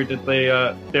 like when we did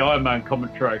the Iron Man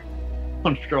commentary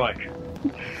on Strike.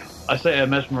 I sit here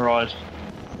mesmerised.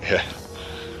 Yeah.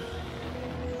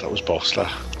 That was boss,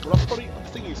 that. Well, the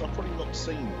thing is, I've probably not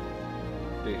seen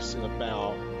this in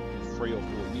about 3 or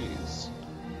 4 years.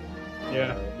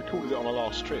 Yeah. Recorded it on our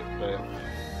last trip, but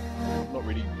not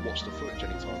really watched the footage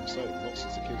anytime soon, not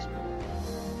since the kids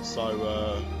were. So,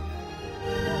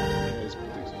 there's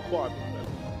quite a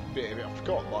bit of it I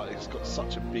forgot. Like, it's got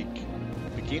such a big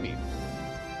beginning.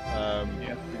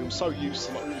 Because I'm so used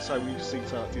to, like we say, when you see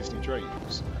something like Disney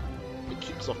Dreams, it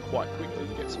kicks off quite quickly.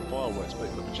 You get some fireworks,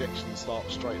 but the projection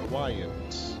starts straight away,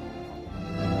 and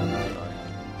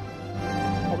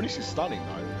I mean, this is stunning,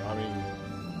 though. I mean,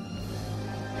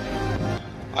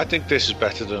 I think this is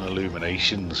better than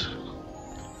Illuminations.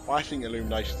 I think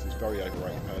Illuminations is very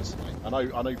overrated, personally. I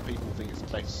know people think it's the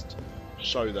best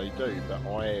show they do, but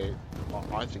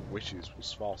I think Wishes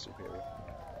was far superior.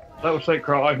 That was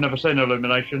secret. I've never seen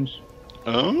Illuminations.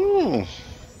 Oh.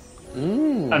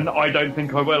 And I don't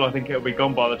think I will. I think it'll be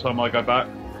gone by the time I go back.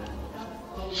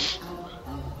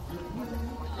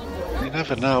 You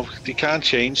never know. You can't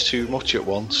change too much at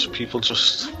once. People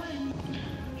just...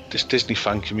 This Disney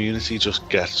fan community just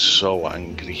gets so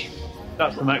angry.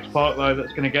 That's the next part, though,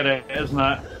 that's going to get it, isn't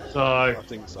it? So... I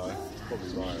think so.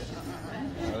 Probably right.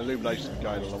 And Illuminations is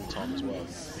going a long time as well.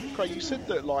 Craig, you said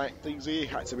that, like, these ear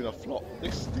hats have been a flop.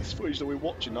 This footage that we're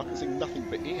watching, I can see nothing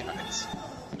but ear hats.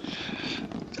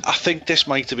 I think this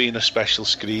might have been a special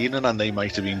screening and they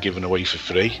might have been given away for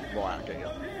free. Right, okay,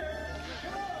 yeah.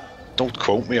 Don't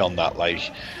quote me on that,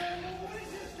 like.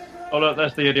 Oh, look,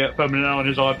 there's the idiot filming it on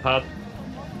his iPad.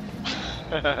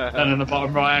 And in the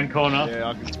bottom right-hand corner. Yeah,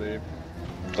 I can see him.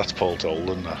 That's Paul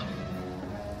Dolan, that.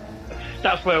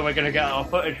 That's where we're going to get our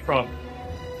footage from.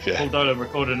 Yeah. Paul Dolan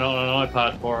recording it on an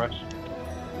iPad for us.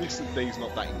 Listen, D's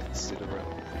not that inconsiderate.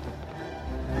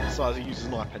 Besides, he uses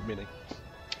an iPad mini.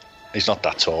 He's not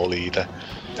that tall either.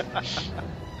 No,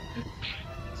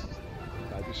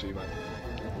 just you, mate.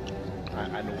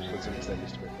 And also to an extent,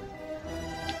 Mr. Ripley.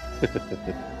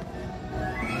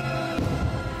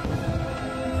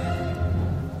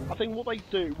 I think what they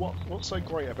do, what's so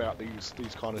great about these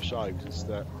kind of shows is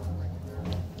that,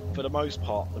 for the most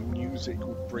part, the music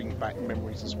will bring back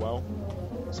memories as well.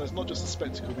 So it's not just a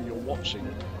spectacle that you're watching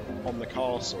on the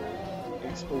castle,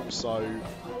 it's also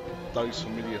those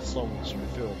familiar songs from the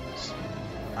films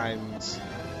and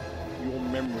your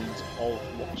memories of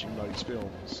watching those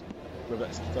films, whether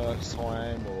that's the first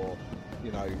time or,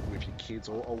 with your kids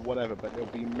or whatever, but there'll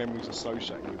be memories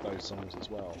associated with those songs as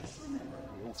well.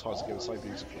 It all ties together so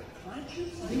beautifully.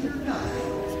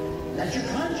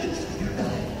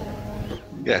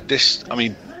 Yeah,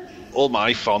 all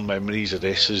my fond memories of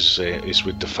this is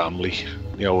with the family,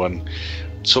 and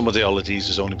some of the holidays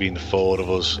has only been the 4 of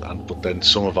us, but then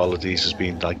some of the holidays has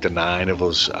been like the 9 of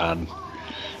us, and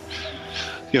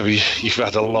you've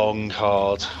had a long,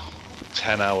 hard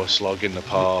 10-hour slog in the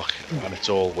park, and it's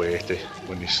all worth it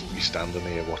when you're standing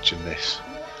here watching this,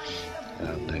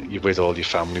 and you're with all your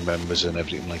family members and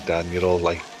everything like that, and you're all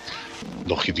like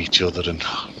look at each other and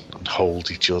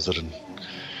hold each other and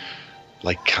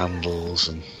light candles,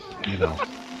 and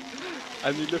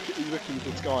and you look into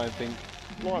the sky and think,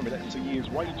 blimey, that's a year's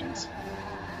wages.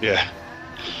 Yeah.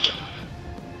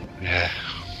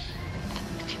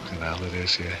 Fucking hell it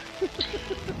is, yeah.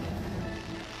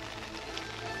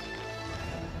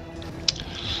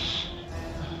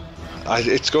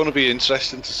 It's going to be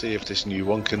interesting to see if this new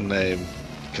one can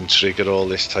trigger all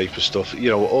this type of stuff.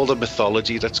 All the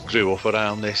mythology that's grew up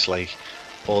around this, like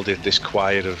all this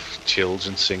choir of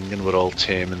children singing were all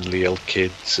terminally ill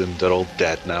kids, and they're all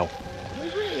dead now.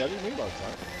 Really? I didn't realise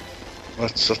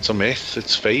that. That's a myth.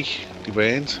 It's fake. They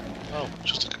weren't. Oh.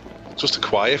 Just a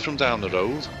choir from down the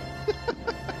road.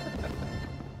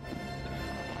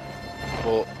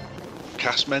 But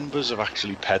cast members have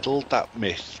actually peddled that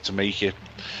myth to make it,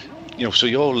 so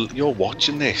you're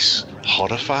watching this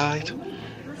horrified,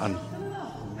 and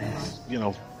you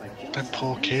know, them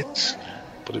poor kids.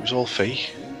 But it was all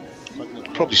fake.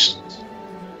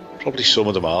 Probably some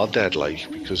of them are dead, like,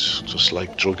 because just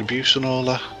like drug abuse and all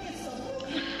that.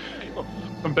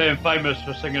 From being famous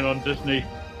for singing on Disney.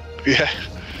 Yeah.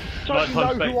 Don't you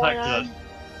know Nighttime who I Spectacular.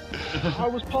 am? I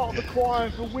was part of the choir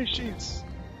for Wishes.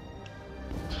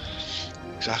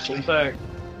 Exactly. So,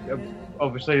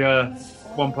 obviously,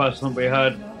 one person that we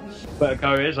heard better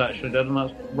go is actually dead, and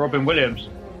that's Robin Williams.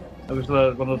 That was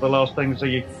one of the last things that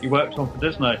he worked on for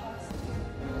Disney.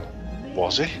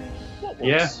 Was it? What was?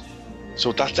 Yeah.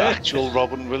 So that's actual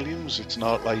Robin Williams. It's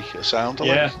not like a sound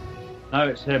alike. Yeah. No,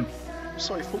 it's him.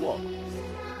 Sorry, for what?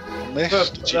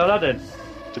 Missed Aladdin.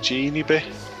 the genie bit.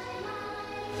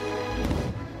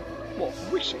 What,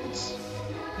 Wishes?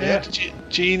 Yeah, the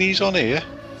genie's on here.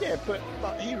 Yeah, but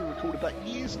he recorded that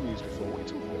years and years before. What are you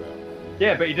talking about?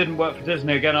 Yeah, but he didn't work for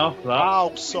Disney again after that.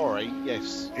 Oh, sorry.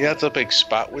 Yes. He had a big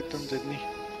spat with them, didn't he?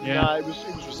 Yeah. No, it was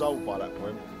resolved by that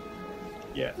point.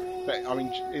 Yeah. But I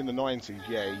mean, in the 90s,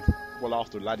 yeah. Well,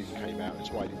 after Aladdin came out, that's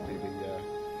why he didn't do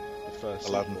the first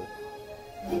Aladdin.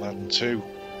 sequel. Aladdin 2.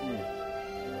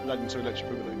 Aladdin 2 Electric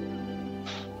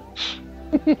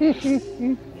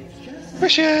Boogaloo.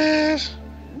 Wishes!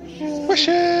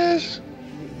 Wishes!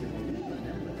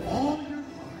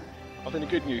 I think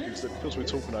the good news is that because we're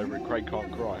talking over it, Craig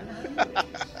can't cry.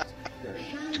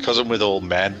 Because I'm with all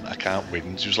men, I can't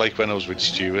whinge. It was like when I was with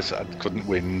Stuart, I couldn't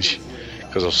whinge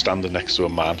because I was standing next to a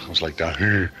man. I was like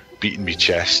that, beating my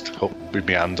chest up with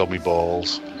my hand on my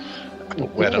balls.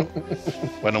 But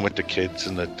when I'm with the kids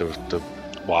and the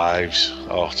wives,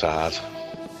 oh, it's hard.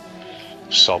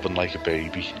 Sobbing like a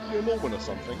baby. You're a Mormon or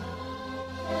something.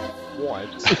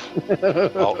 Wives.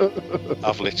 Oh,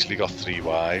 I've literally got 3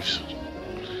 wives.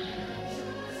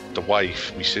 The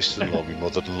wife, my sister-in-law, my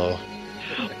mother-in-law.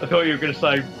 I thought you were going to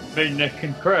say me, Nick,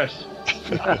 and Chris.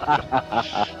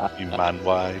 My man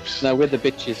wives. No, we're the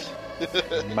bitches.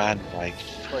 Man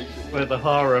wife. We're the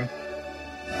harem.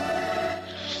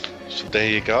 So there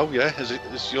you go, yeah.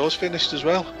 Is yours finished as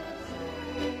well?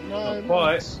 No, Not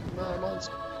quite. mine's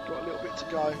got a little bit to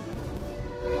go.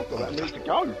 I've got that minute to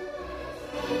go.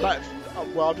 That,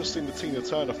 well, I've just seen the Tina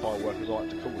Turner firework, as I like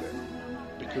to call it,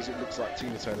 because it looks like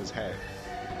Tina Turner's hair.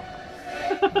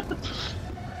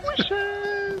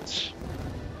 Wishes!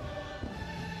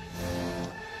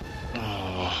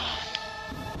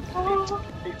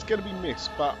 It's going to be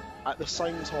missed, but at the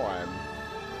same time,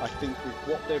 I think with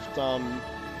what they've done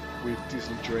with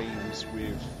Disney Dreams,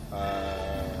 with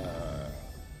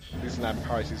Disneyland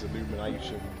Paris'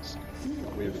 Illuminations,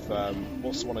 with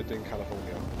what's the one they do in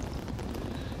California?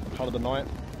 Part of the Night?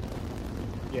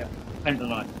 Yeah. Paint the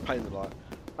Night. Paint the Night.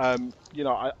 You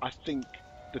know, I think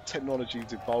the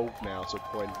technology's evolved now to a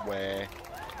point where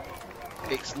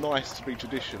it's nice to be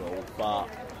traditional, but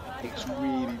it's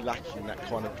really lacking that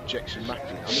kind of projection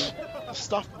mapping. I mean, the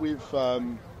stuff with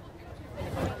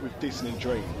Disney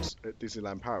Dreams at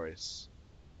Disneyland Paris,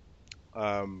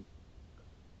 for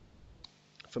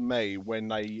me, when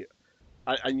they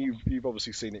and you've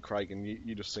obviously seen it, Craig, and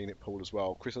you've just seen it, Paul, as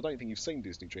well. Chris, I don't think you've seen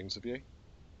Disney Dreams, have you?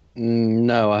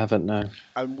 No, I haven't. No.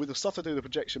 And with the stuff to do the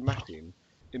projection mapping,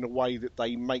 in a way that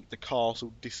they make the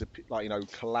castle disappear, like, you know,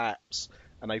 collapse,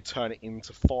 and they turn it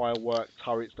into firework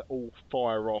turrets that all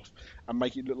fire off and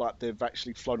make it look like they've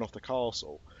actually flown off the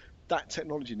castle. That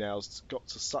technology now has got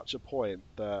to such a point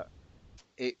that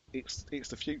it's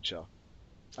the future.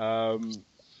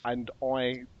 And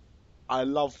I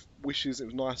love Wishes. It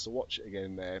was nice to watch it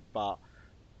again there, but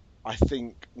I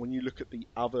think when you look at the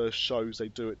other shows they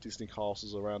do at Disney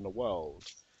castles around the world,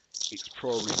 it's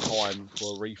probably time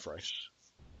for a refresh.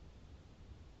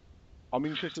 I'm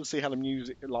interested to see how the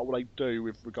music, like what they do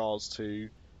with regards to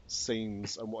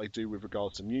scenes and what they do with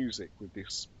regards to music with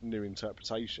this new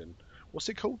interpretation. What's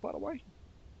it called, by the way?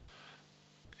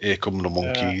 Here Come the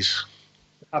Monkeys.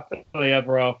 Happily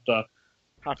Ever After.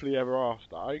 Happily Ever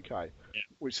After, okay. Yeah.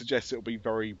 Which suggests it'll be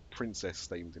very princess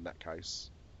themed in that case,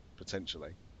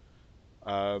 potentially.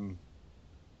 But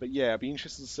yeah, I'd be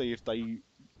interested to see if they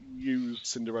use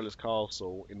Cinderella's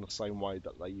castle in the same way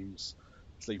that they use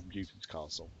Sleeping Beauty's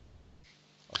castle,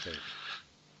 I think.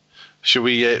 Should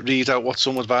we read out what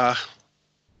some of our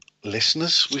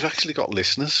listeners, we've actually got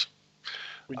listeners,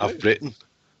 I've written.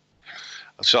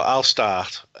 So I'll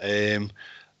start.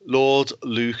 Lord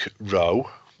Luke Rowe,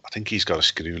 I think he's got a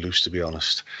screw loose, to be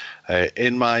honest.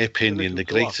 In my opinion, the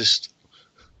greatest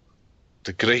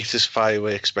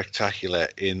fireworks spectacular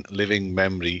in living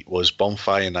memory was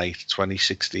Bonfire Night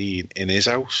 2016 in his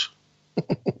house.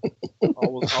 I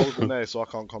wasn't there, so I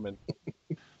can't comment.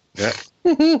 Yeah.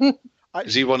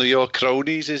 Is he one of your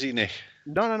cronies, is he, Nick?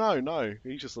 No.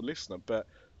 He's just a listener. But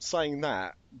saying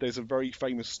that, there's a very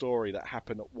famous story that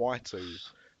happened at Waitu.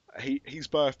 His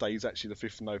birthday is actually the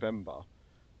 5th of November,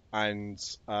 and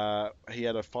he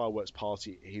had a fireworks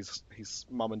party at his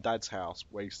mum and dad's house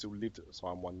where he still lived at the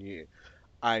time 1 year,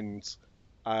 and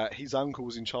his uncle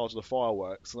was in charge of the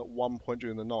fireworks, and at one point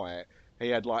during the night he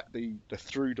had like the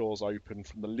through doors open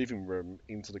from the living room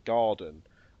into the garden,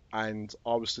 and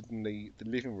I was sitting in the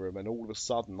living room, and all of a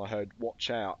sudden I heard "watch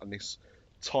out," and this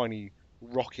tiny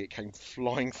rocket came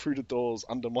flying through the doors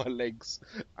under my legs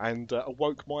and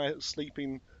awoke my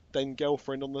sleeping then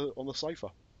girlfriend on the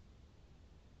sofa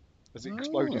as it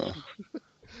exploded.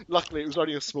 Luckily, it was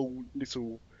only a small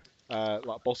little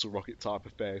like bottle rocket type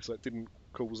affair, so it didn't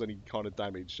cause any kind of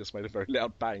damage. Just made a very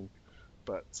loud bang.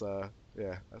 But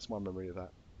yeah, that's my memory of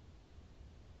that.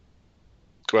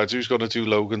 Glad who's going to do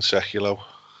Logan Seculo?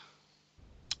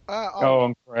 Go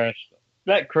on, Chris.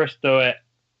 Let Chris do it.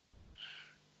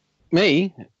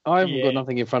 Me? I haven't got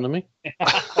nothing in front of me.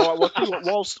 All right,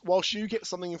 well, whilst you get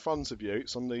something in front of you,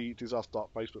 it's on the Disaster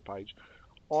Dark Facebook page.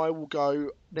 I will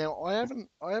go now. I haven't.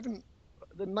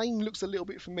 The name looks a little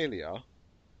bit familiar,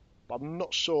 but I'm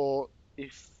not sure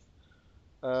if.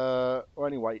 Or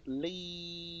anyway,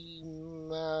 Lee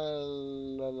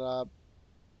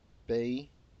B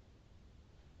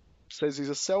says he's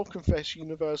a self-confessed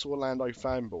Universal Orlando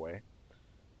fanboy,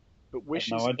 but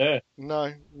wishes. No idea. No,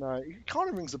 it kind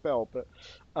of rings a bell, but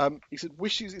he said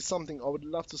wishes is something I would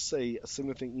love to see a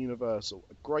similar thing Universal.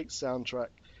 A great soundtrack,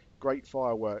 great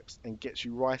fireworks, and gets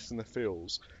you right in the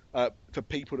feels. For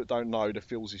people that don't know, the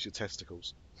feels is your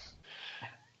testicles.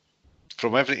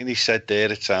 From everything he said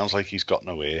there, it sounds like he's got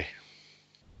no ear.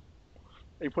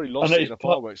 He probably lost it in a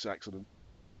fireworks accident.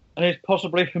 And it's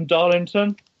possibly from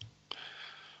Darlington.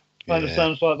 Kind of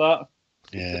sounds like that.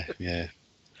 Yeah.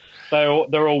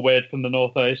 They're all weird from the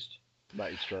northeast.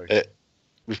 That is true.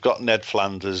 We've got Ned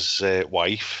Flanders'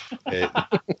 wife.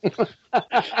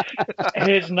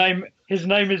 His name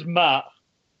is Matt,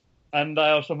 and they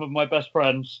are some of my best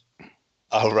friends.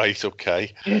 Oh, right,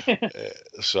 okay.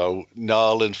 So,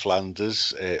 Narlin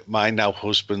Flanders, my now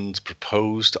husband,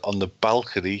 proposed on the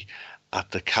balcony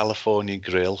at the California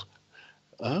Grill.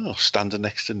 Oh, standing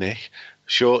next to Nick.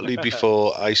 Shortly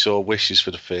before I saw Wishes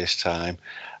for the first time.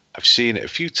 I've seen it a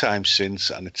few times since,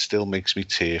 and it still makes me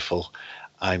tearful.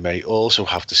 I may also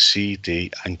have the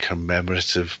CD and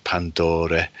commemorative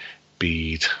Pandora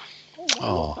bead.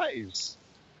 What that is?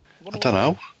 I don't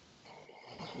know.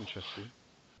 That's interesting.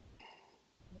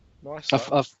 Nice.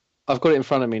 I've got it in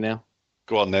front of me now.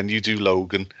 Go on then, you do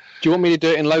Logan. Do you want me to do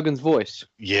it in Logan's voice?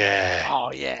 Yeah.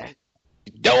 Oh, yeah.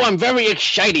 Though I'm very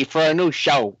excited for a new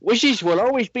show, Wishes will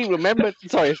always be remembered.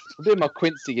 Sorry, I'm doing my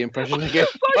Quincy impression again.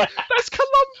 That's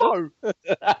Columbo.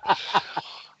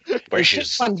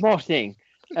 Wishes. One more thing.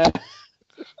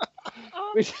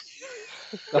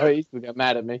 Sorry, he's going to get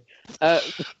mad at me.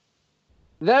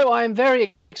 Though I'm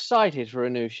very excited for a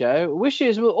new show,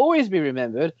 Wishes will always be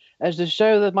remembered as the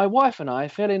show that my wife and I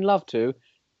fell in love to.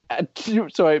 Fell in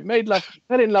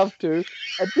love to.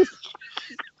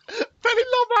 Fell in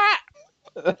love at.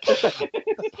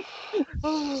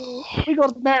 We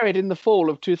got married in the fall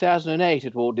of 2008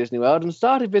 at Walt Disney World and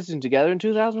started visiting together in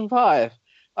 2005.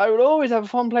 I will always have a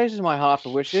fond place in my heart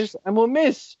for Wishes and will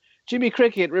miss Jimmy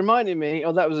Cricket reminding me,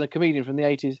 that was a comedian from the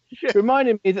 80s,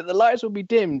 reminding me that the lights will be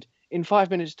dimmed in 5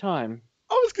 minutes' time.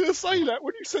 I was going to say that.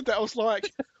 When you said that, I was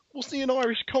like, wasn't he an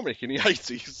Irish comic in the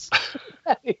 80s?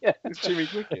 Yeah. It's Jimmy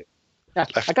Cricket. I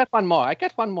got one more.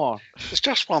 There's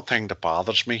just one thing that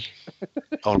bothers me.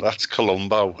 Oh, that's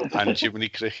Columbo and Jiminy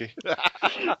Cricket.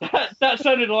 that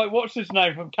sounded like, what's his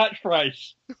name from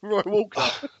Catchphrase? Roy Walker.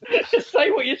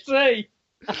 Say what you see.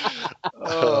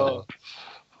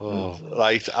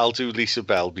 Right, I'll do Lisa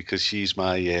Bell because she's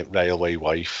my railway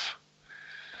wife.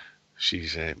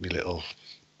 She's me little...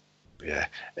 Yeah.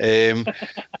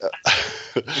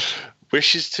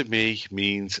 Wishes to me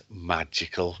means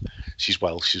magical. She's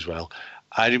Welsh as well.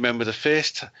 I remember the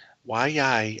first... Oh,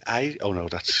 no,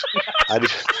 that's...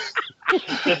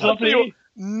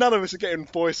 None of us are getting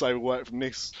voiceover work from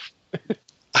this.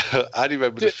 I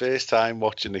remember the first time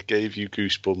watching it gave you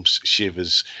goosebumps,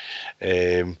 shivers.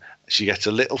 She gets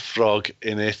a little frog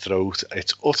in her throat.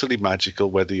 It's utterly magical,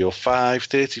 whether you're 5,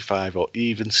 35, or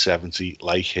even 70,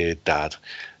 like her dad.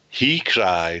 He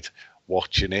cried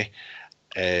watching it,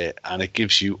 and it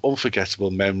gives you unforgettable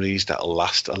memories that'll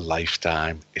last a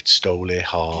lifetime. It stole her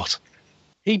heart.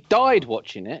 He died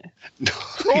watching it. No,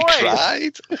 he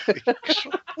cried.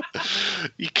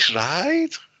 He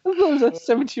cried. I thought it was a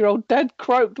 70-year-old dad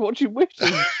croaked watching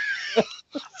Wishes.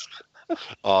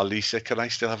 Oh, Lisa, can I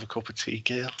still have a cup of tea,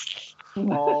 girl?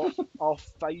 Our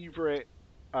favourite,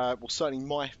 well, certainly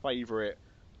my favourite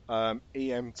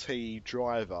EMT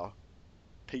driver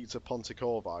Peter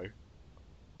Pontecorvo.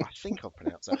 I think I've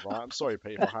pronounced that right. I'm sorry,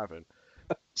 Pete, if I haven't.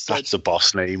 Said, That's the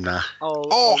boss name now.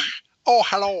 oh,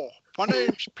 Hello. My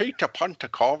name's Peter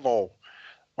Pontecorvo.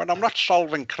 When I'm not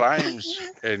solving crimes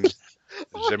in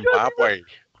Zimbabwe,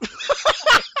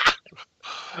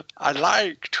 I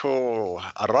like to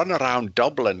run around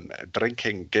Dublin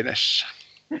drinking Guinness.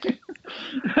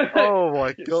 oh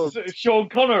my God. It's Sean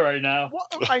Connery now.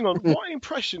 Hang on, what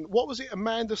impression? What was it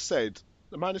Amanda said?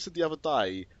 Amanda said the other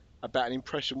day about an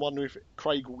impression, wondering if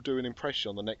Craig will do an impression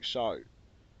on the next show.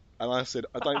 And I said,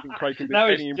 I don't think Craig can do Now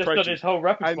any he's just impression. done his whole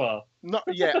repertoire. Not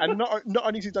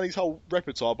only has he done his whole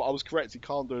repertoire, but I was correct, he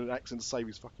can't do an accent to save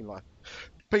his fucking life.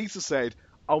 Peter said,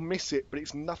 I'll miss it, but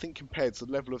it's nothing compared to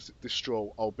the level of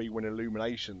distraught I'll be when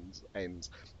Illuminations ends.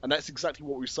 And that's exactly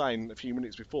what we were saying a few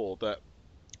minutes before, that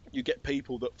you get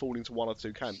people that fall into one or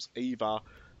two camps, either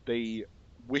the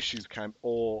Wishes camp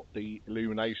or the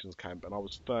Illuminations camp, and I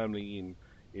was firmly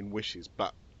in Wishes,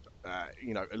 but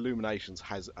Illuminations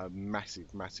has a massive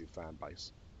fan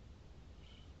base.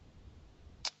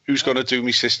 Who's going to do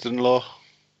me sister-in-law?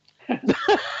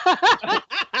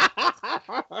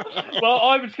 Well,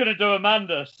 I was going to do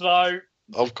Amanda, so...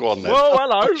 Oh, go on then. Well,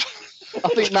 hello. I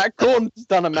think Matt Corn's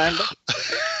done Amanda.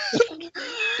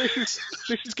 This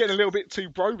is getting a little bit too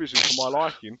Brovision for my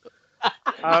liking.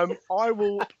 I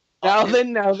will. Now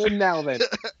then.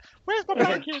 Where's my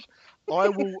blanket? I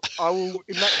will.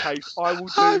 In that case, I will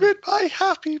do. I'm in my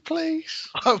happy place.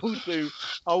 I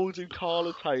will do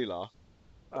Carla Taylor,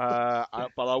 but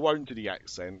I won't do the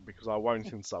accent because I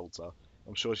won't insult her.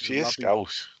 I'm sure She is lovely.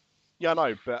 Scouse. Yeah, I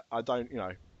know, but I don't.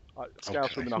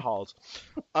 Scouse women are hard.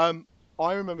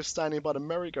 I remember standing by the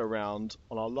merry-go-round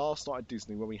on our last night at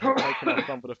Disney when we had taken our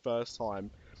son for the first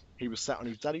time. He was sat on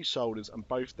his daddy's shoulders and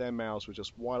both their mouths were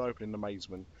just wide open in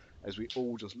amazement as we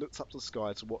all just looked up to the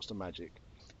sky to watch the magic.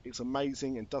 It's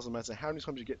amazing and doesn't matter how many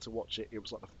times you get to watch it, it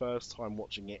was like the first time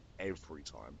watching it every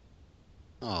time.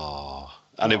 Oh,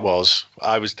 and it was.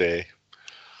 I was there.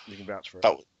 You can vouch for it.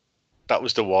 That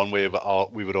was the one where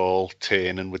we were all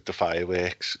turning with the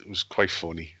fireworks. It was quite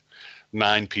funny.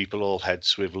 9 people all head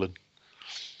swiveling.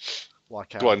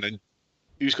 Like Go on then.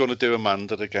 Who's going to do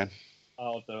Amanda again?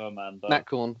 I'll do Amanda. Matt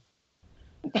Corn.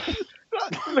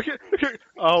 look at.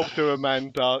 I'll do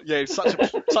Amanda. Yeah, it's such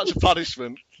a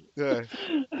punishment. Yeah.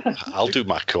 I'll do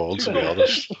Matt Corn, to be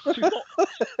honest.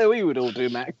 We would all do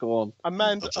Matt Corn.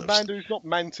 Amanda is not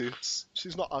Mantis.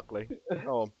 She's not ugly.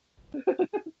 Oh.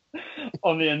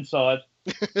 On the inside.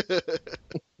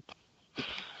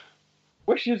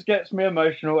 Wishes gets me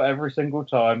emotional every single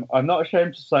time. I'm not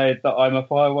ashamed to say that I'm a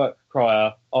firework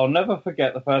crier. I'll never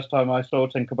forget the first time I saw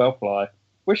Tinkerbell fly.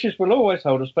 Wishes will always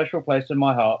hold a special place in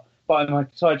my heart, but I'm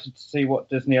excited to see what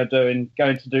Disney are going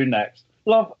to do next.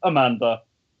 Love, Amanda.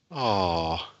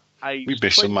 Oh, Age we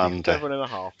miss Amanda.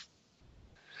 27.5.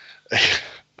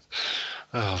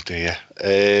 Oh dear.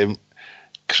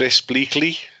 Chris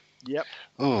Bleakley. Yep.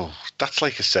 Oh, that's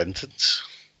like a sentence.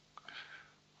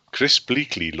 Chris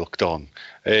Bleakley looked on.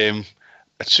 A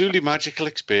truly magical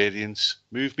experience,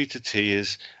 moved me to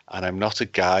tears, and I'm not a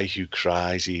guy who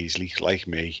cries easily like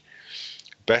me.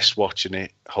 Best watching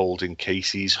it holding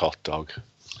Casey's hot dog.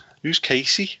 Who's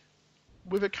Casey?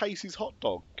 With a Casey's hot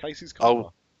dog. Casey's Corner.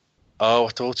 Oh, I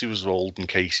thought he was holding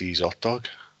Casey's hot dog.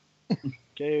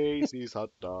 Casey's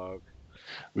hot dog.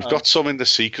 We've got some in the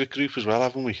secret group as well,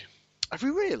 haven't we? Have we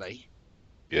really?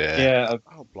 Yeah. Yeah,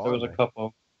 Oh, there was a blimey.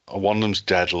 couple. One of them's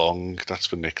dead long. That's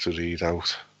for Nick to read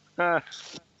out.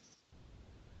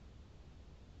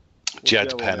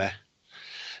 Jed the other one Penner.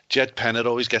 Jed Penner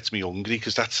always gets me hungry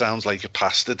because that sounds like a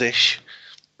pasta dish.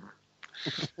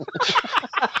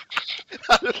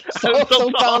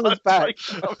 Sultana's back.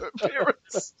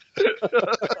 Appearance.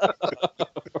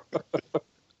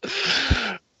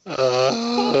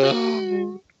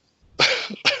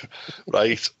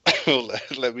 Right.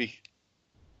 Let me.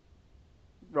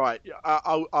 Right,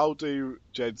 I'll do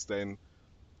Jed's then.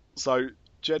 So,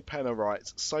 Jed Penner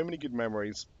writes, so many good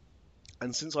memories,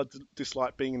 and since I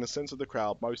dislike being in the centre of the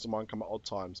crowd, most of mine come at odd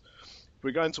times. If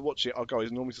we're going to watch it, our goal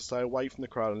is normally to stay away from the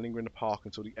crowd and linger in the park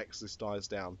until the exorcist dies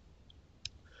down.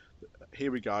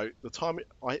 Here we go. The time in,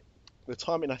 I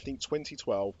think,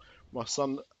 2012, my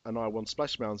son and I were on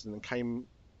Splash Mountain and came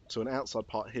to an outside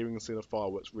part, hearing and seeing the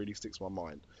fireworks really sticks in my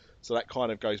mind. So that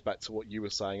kind of goes back to what you were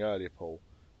saying earlier, Paul.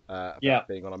 About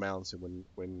being on a mountain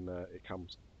when it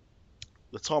comes.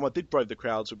 The time I did brave the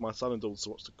crowds with my son and daughter to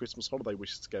watch the Christmas holiday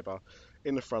wishes together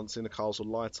in the front, seeing the cars will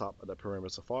light up at the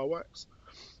perimeter fireworks.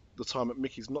 the time at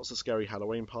Mickey's Not So Scary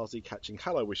Halloween party, catching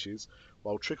Hello Wishes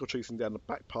while trick-or-treating down the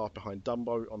back path behind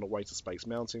Dumbo on the way to Space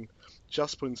Mountain.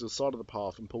 Just pulling to the side of the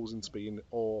path and pausing to be in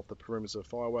awe of the perimeter of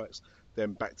fireworks,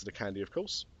 then back to the candy, of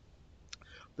course.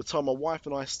 The time my wife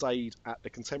and I stayed at the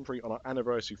Contemporary on our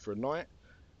anniversary for a night,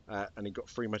 and he got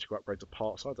free magical upgrade to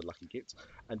Parkside, the lucky git,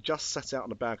 and just sat out on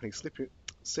the balcony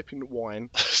sipping wine,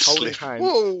 holding hands.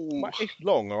 Whoa! It's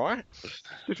long, all right?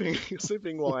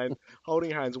 Sipping wine,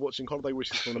 holding hands, and watching Holiday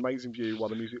Wishes from an amazing view while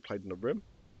the music played in the room.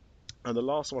 And the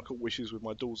last time I caught Wishes with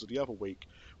my daughter the other week,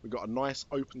 we got a nice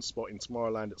open spot in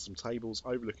Tomorrowland at some tables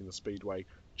overlooking the Speedway,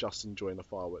 just enjoying the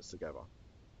fireworks together.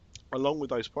 Along with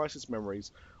those priceless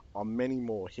memories are many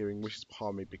more hearing Wishes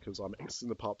behind me because I'm exiting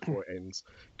the park before it ends,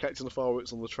 catching the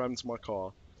fireworks on the tram to my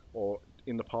car, or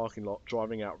in the parking lot,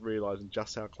 driving out, realising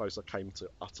just how close I came to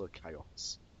utter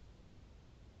chaos.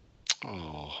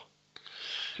 Oh,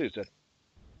 Cheers, Jed.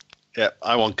 yeah.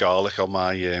 I want garlic on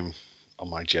my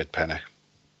Jed penny.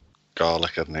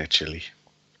 Garlic and their chili.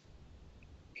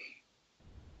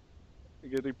 You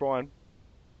gonna do Brian?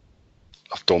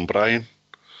 I've done Brian.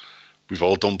 We've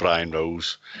all done Brian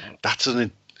Rose. That's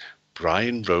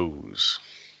Brian Rose.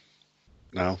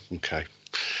 No? Okay.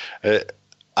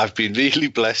 I've been really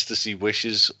blessed to see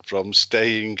Wishes from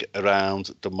staying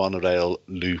around the monorail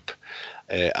loop.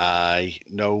 I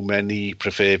know many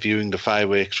prefer viewing the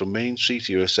fireworks from Main Street,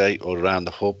 USA, or around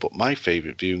the hub, but my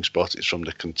favourite viewing spot is from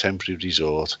the Contemporary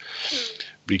Resort.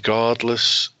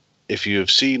 Regardless if you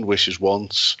have seen Wishes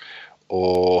once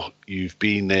or you've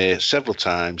been there several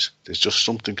times, there's just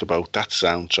something about that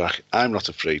soundtrack. I'm not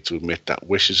afraid to admit that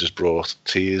Wishes has brought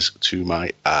tears to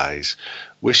my eyes.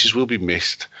 Wishes will be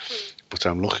missed, but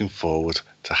I'm looking forward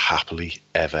to Happily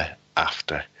Ever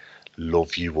After.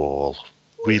 Love you all.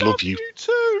 We love you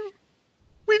too.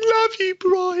 We love you,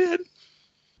 Brian.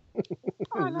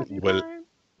 I love you, Well, Brian.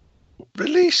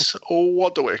 Release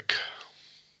Wadwick.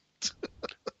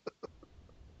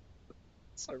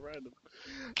 So random.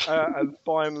 And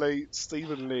finally,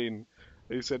 Stephen Lynn,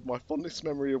 who said, my fondest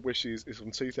memory of Wishes is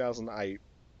from 2008.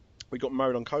 We got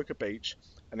married on Coca Beach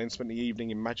and then spent the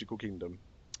evening in Magical Kingdom.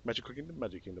 Magic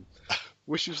Kingdom.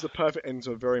 Wishes is the perfect end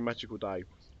to a very magical day.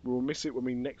 We will miss it when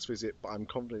we next visit, but I'm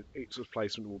confident its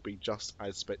replacement will be just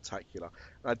as spectacular.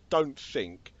 And I don't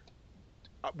think...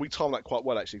 we timed that quite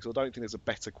well, actually, because I don't think there's a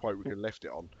better quote we could have left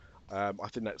it on. I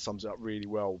think that sums it up really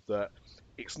well, that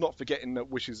it's not forgetting that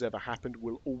Wishes ever happened.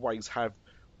 We'll always have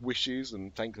Wishes,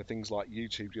 and thanks to things like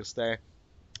YouTube just there,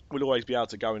 we'll always be able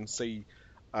to go and see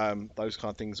those kind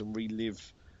of things and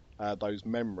relive those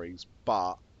memories.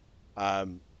 But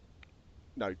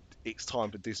no, it's time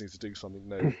for Disney to do something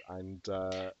new, and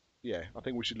yeah, I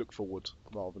think we should look forward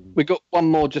rather than. We got one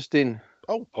more just in.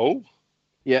 Oh,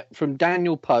 Yeah, from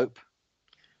Daniel Pope.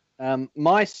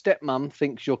 My stepmom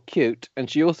thinks you're cute, and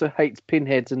she also hates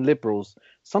pinheads and liberals.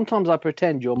 Sometimes I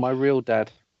pretend you're my real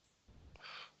dad.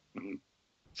 I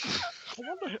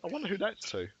wonder who that's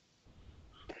to.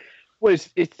 Well,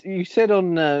 it's you said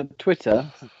on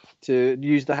Twitter to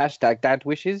use the hashtag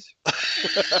 #DadWishes.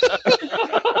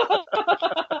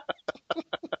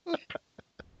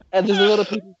 And there's a lot of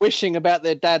people wishing about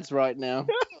their dads right now.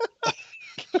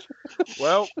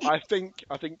 Well, I think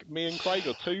me and Craig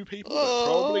are two people that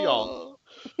probably aren't.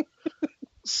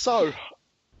 So,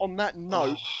 on that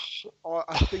note,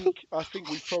 I think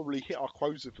we've probably hit our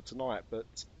quota for tonight.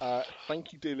 But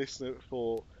thank you, dear listener,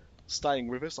 for staying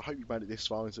with us. I hope you made it this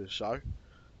far into the show.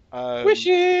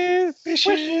 Wishes!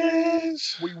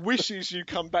 We wishes you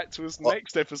come back to us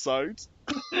next episode.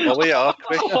 well, we are,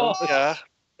 Chris. Yeah.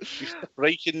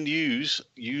 Breaking news,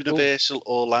 Universal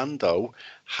Orlando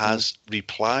has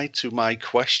replied to my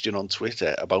question on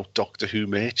Twitter about Doctor Who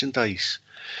merchandise.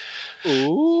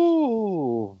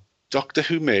 Ooh. Doctor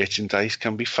Who merchandise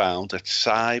can be found at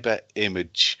Cyber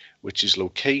Image, which is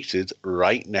located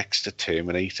right next to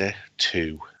Terminator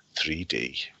 2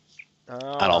 3D. And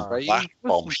on that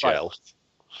bombshell.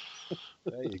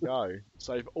 There you go.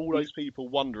 So for all those people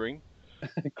wondering,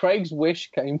 Craig's wish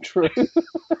came true.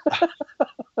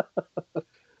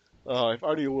 oh, if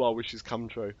only all our wishes come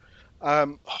true.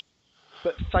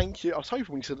 But thank you. I was hoping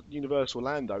when you said Universal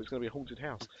Orlando, it's going to be a haunted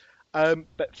house.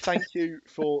 But thank you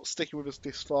for sticking with us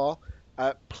this far.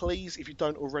 Please, if you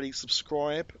don't already,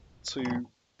 subscribe to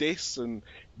this and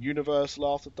Universal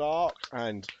After Dark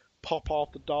and Pop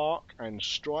After Dark and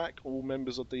Strike, all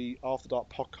members of the After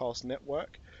Dark Podcast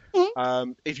Network.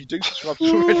 If you do subscribe to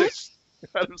already,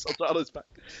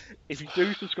 if you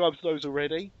do subscribe to those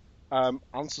already,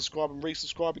 unsubscribe and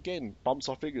resubscribe again. Bumps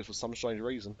our figures for some strange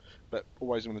reason, but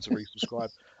always remember to resubscribe.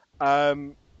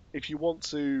 If you want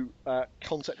to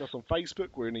contact us on Facebook,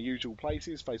 we're in the usual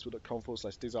places,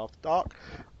 facebook.com/DizAfterDark,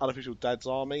 unofficial Dad's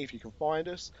Army, if you can find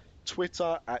us.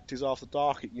 Twitter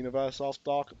 @DizAfterDark, at Universe After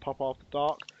Dark, at Pop After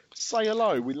Dark. Say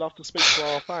hello, we love to speak to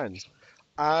our fans.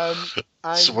 And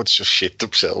Someone's just shit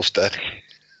themselves there.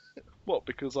 what,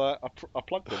 because I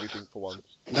plugged everything for once?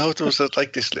 No, there was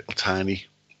like this little tiny...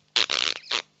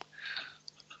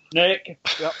 Nick,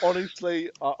 Yeah,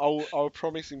 honestly, I'll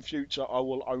promise in future I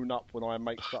will own up when I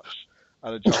make such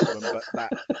an adjustment, but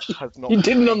that has not. You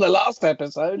didn't on the last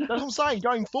episode. That's what I'm saying.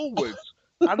 Going forward,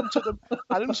 Adam took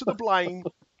the blame,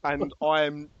 and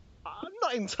I'm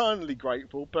not internally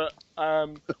grateful, but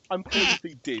I'm pleased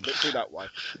he did. Let's do it that way.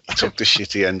 He took the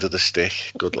shitty end of the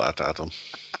stick. Good lad, Adam.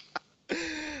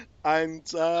 And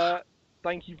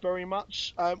thank you very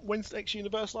much. When's the next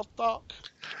Universal After Dark?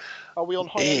 Are we on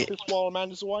hiatus while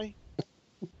Amanda's away?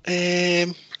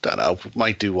 Don't know. We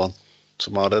might do one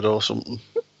tomorrow or something.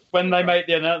 when they make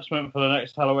the announcement for the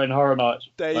next Halloween Horror Nights.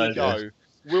 There you go.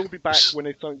 We'll be back when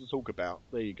there's something to talk about.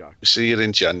 There you go. See you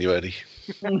in January.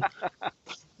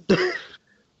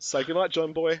 So good night,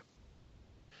 John Boy.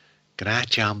 Good night,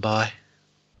 John Boy.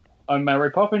 I'm Mary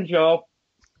Poppins, y'all.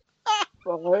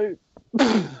 Bye.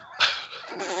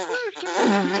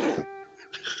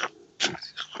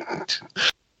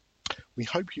 We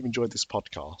hope you've enjoyed this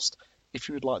podcast. If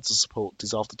you would like to support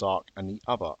Diz After Dark and the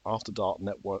other After Dark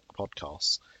Network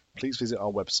podcasts, please visit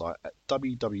our website at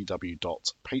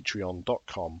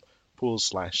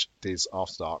www.patreon.com/Diz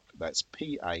After Dark. That's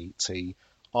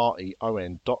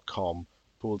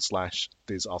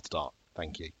patreon.com/Diz After Dark.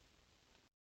 Thank you.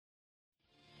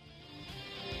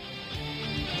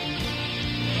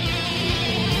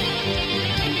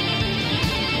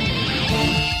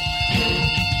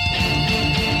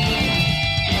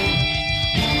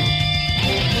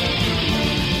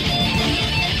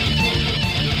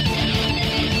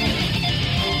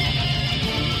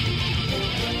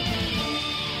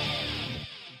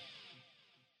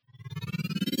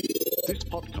 This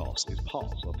podcast is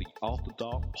part of the After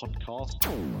Dark Podcast.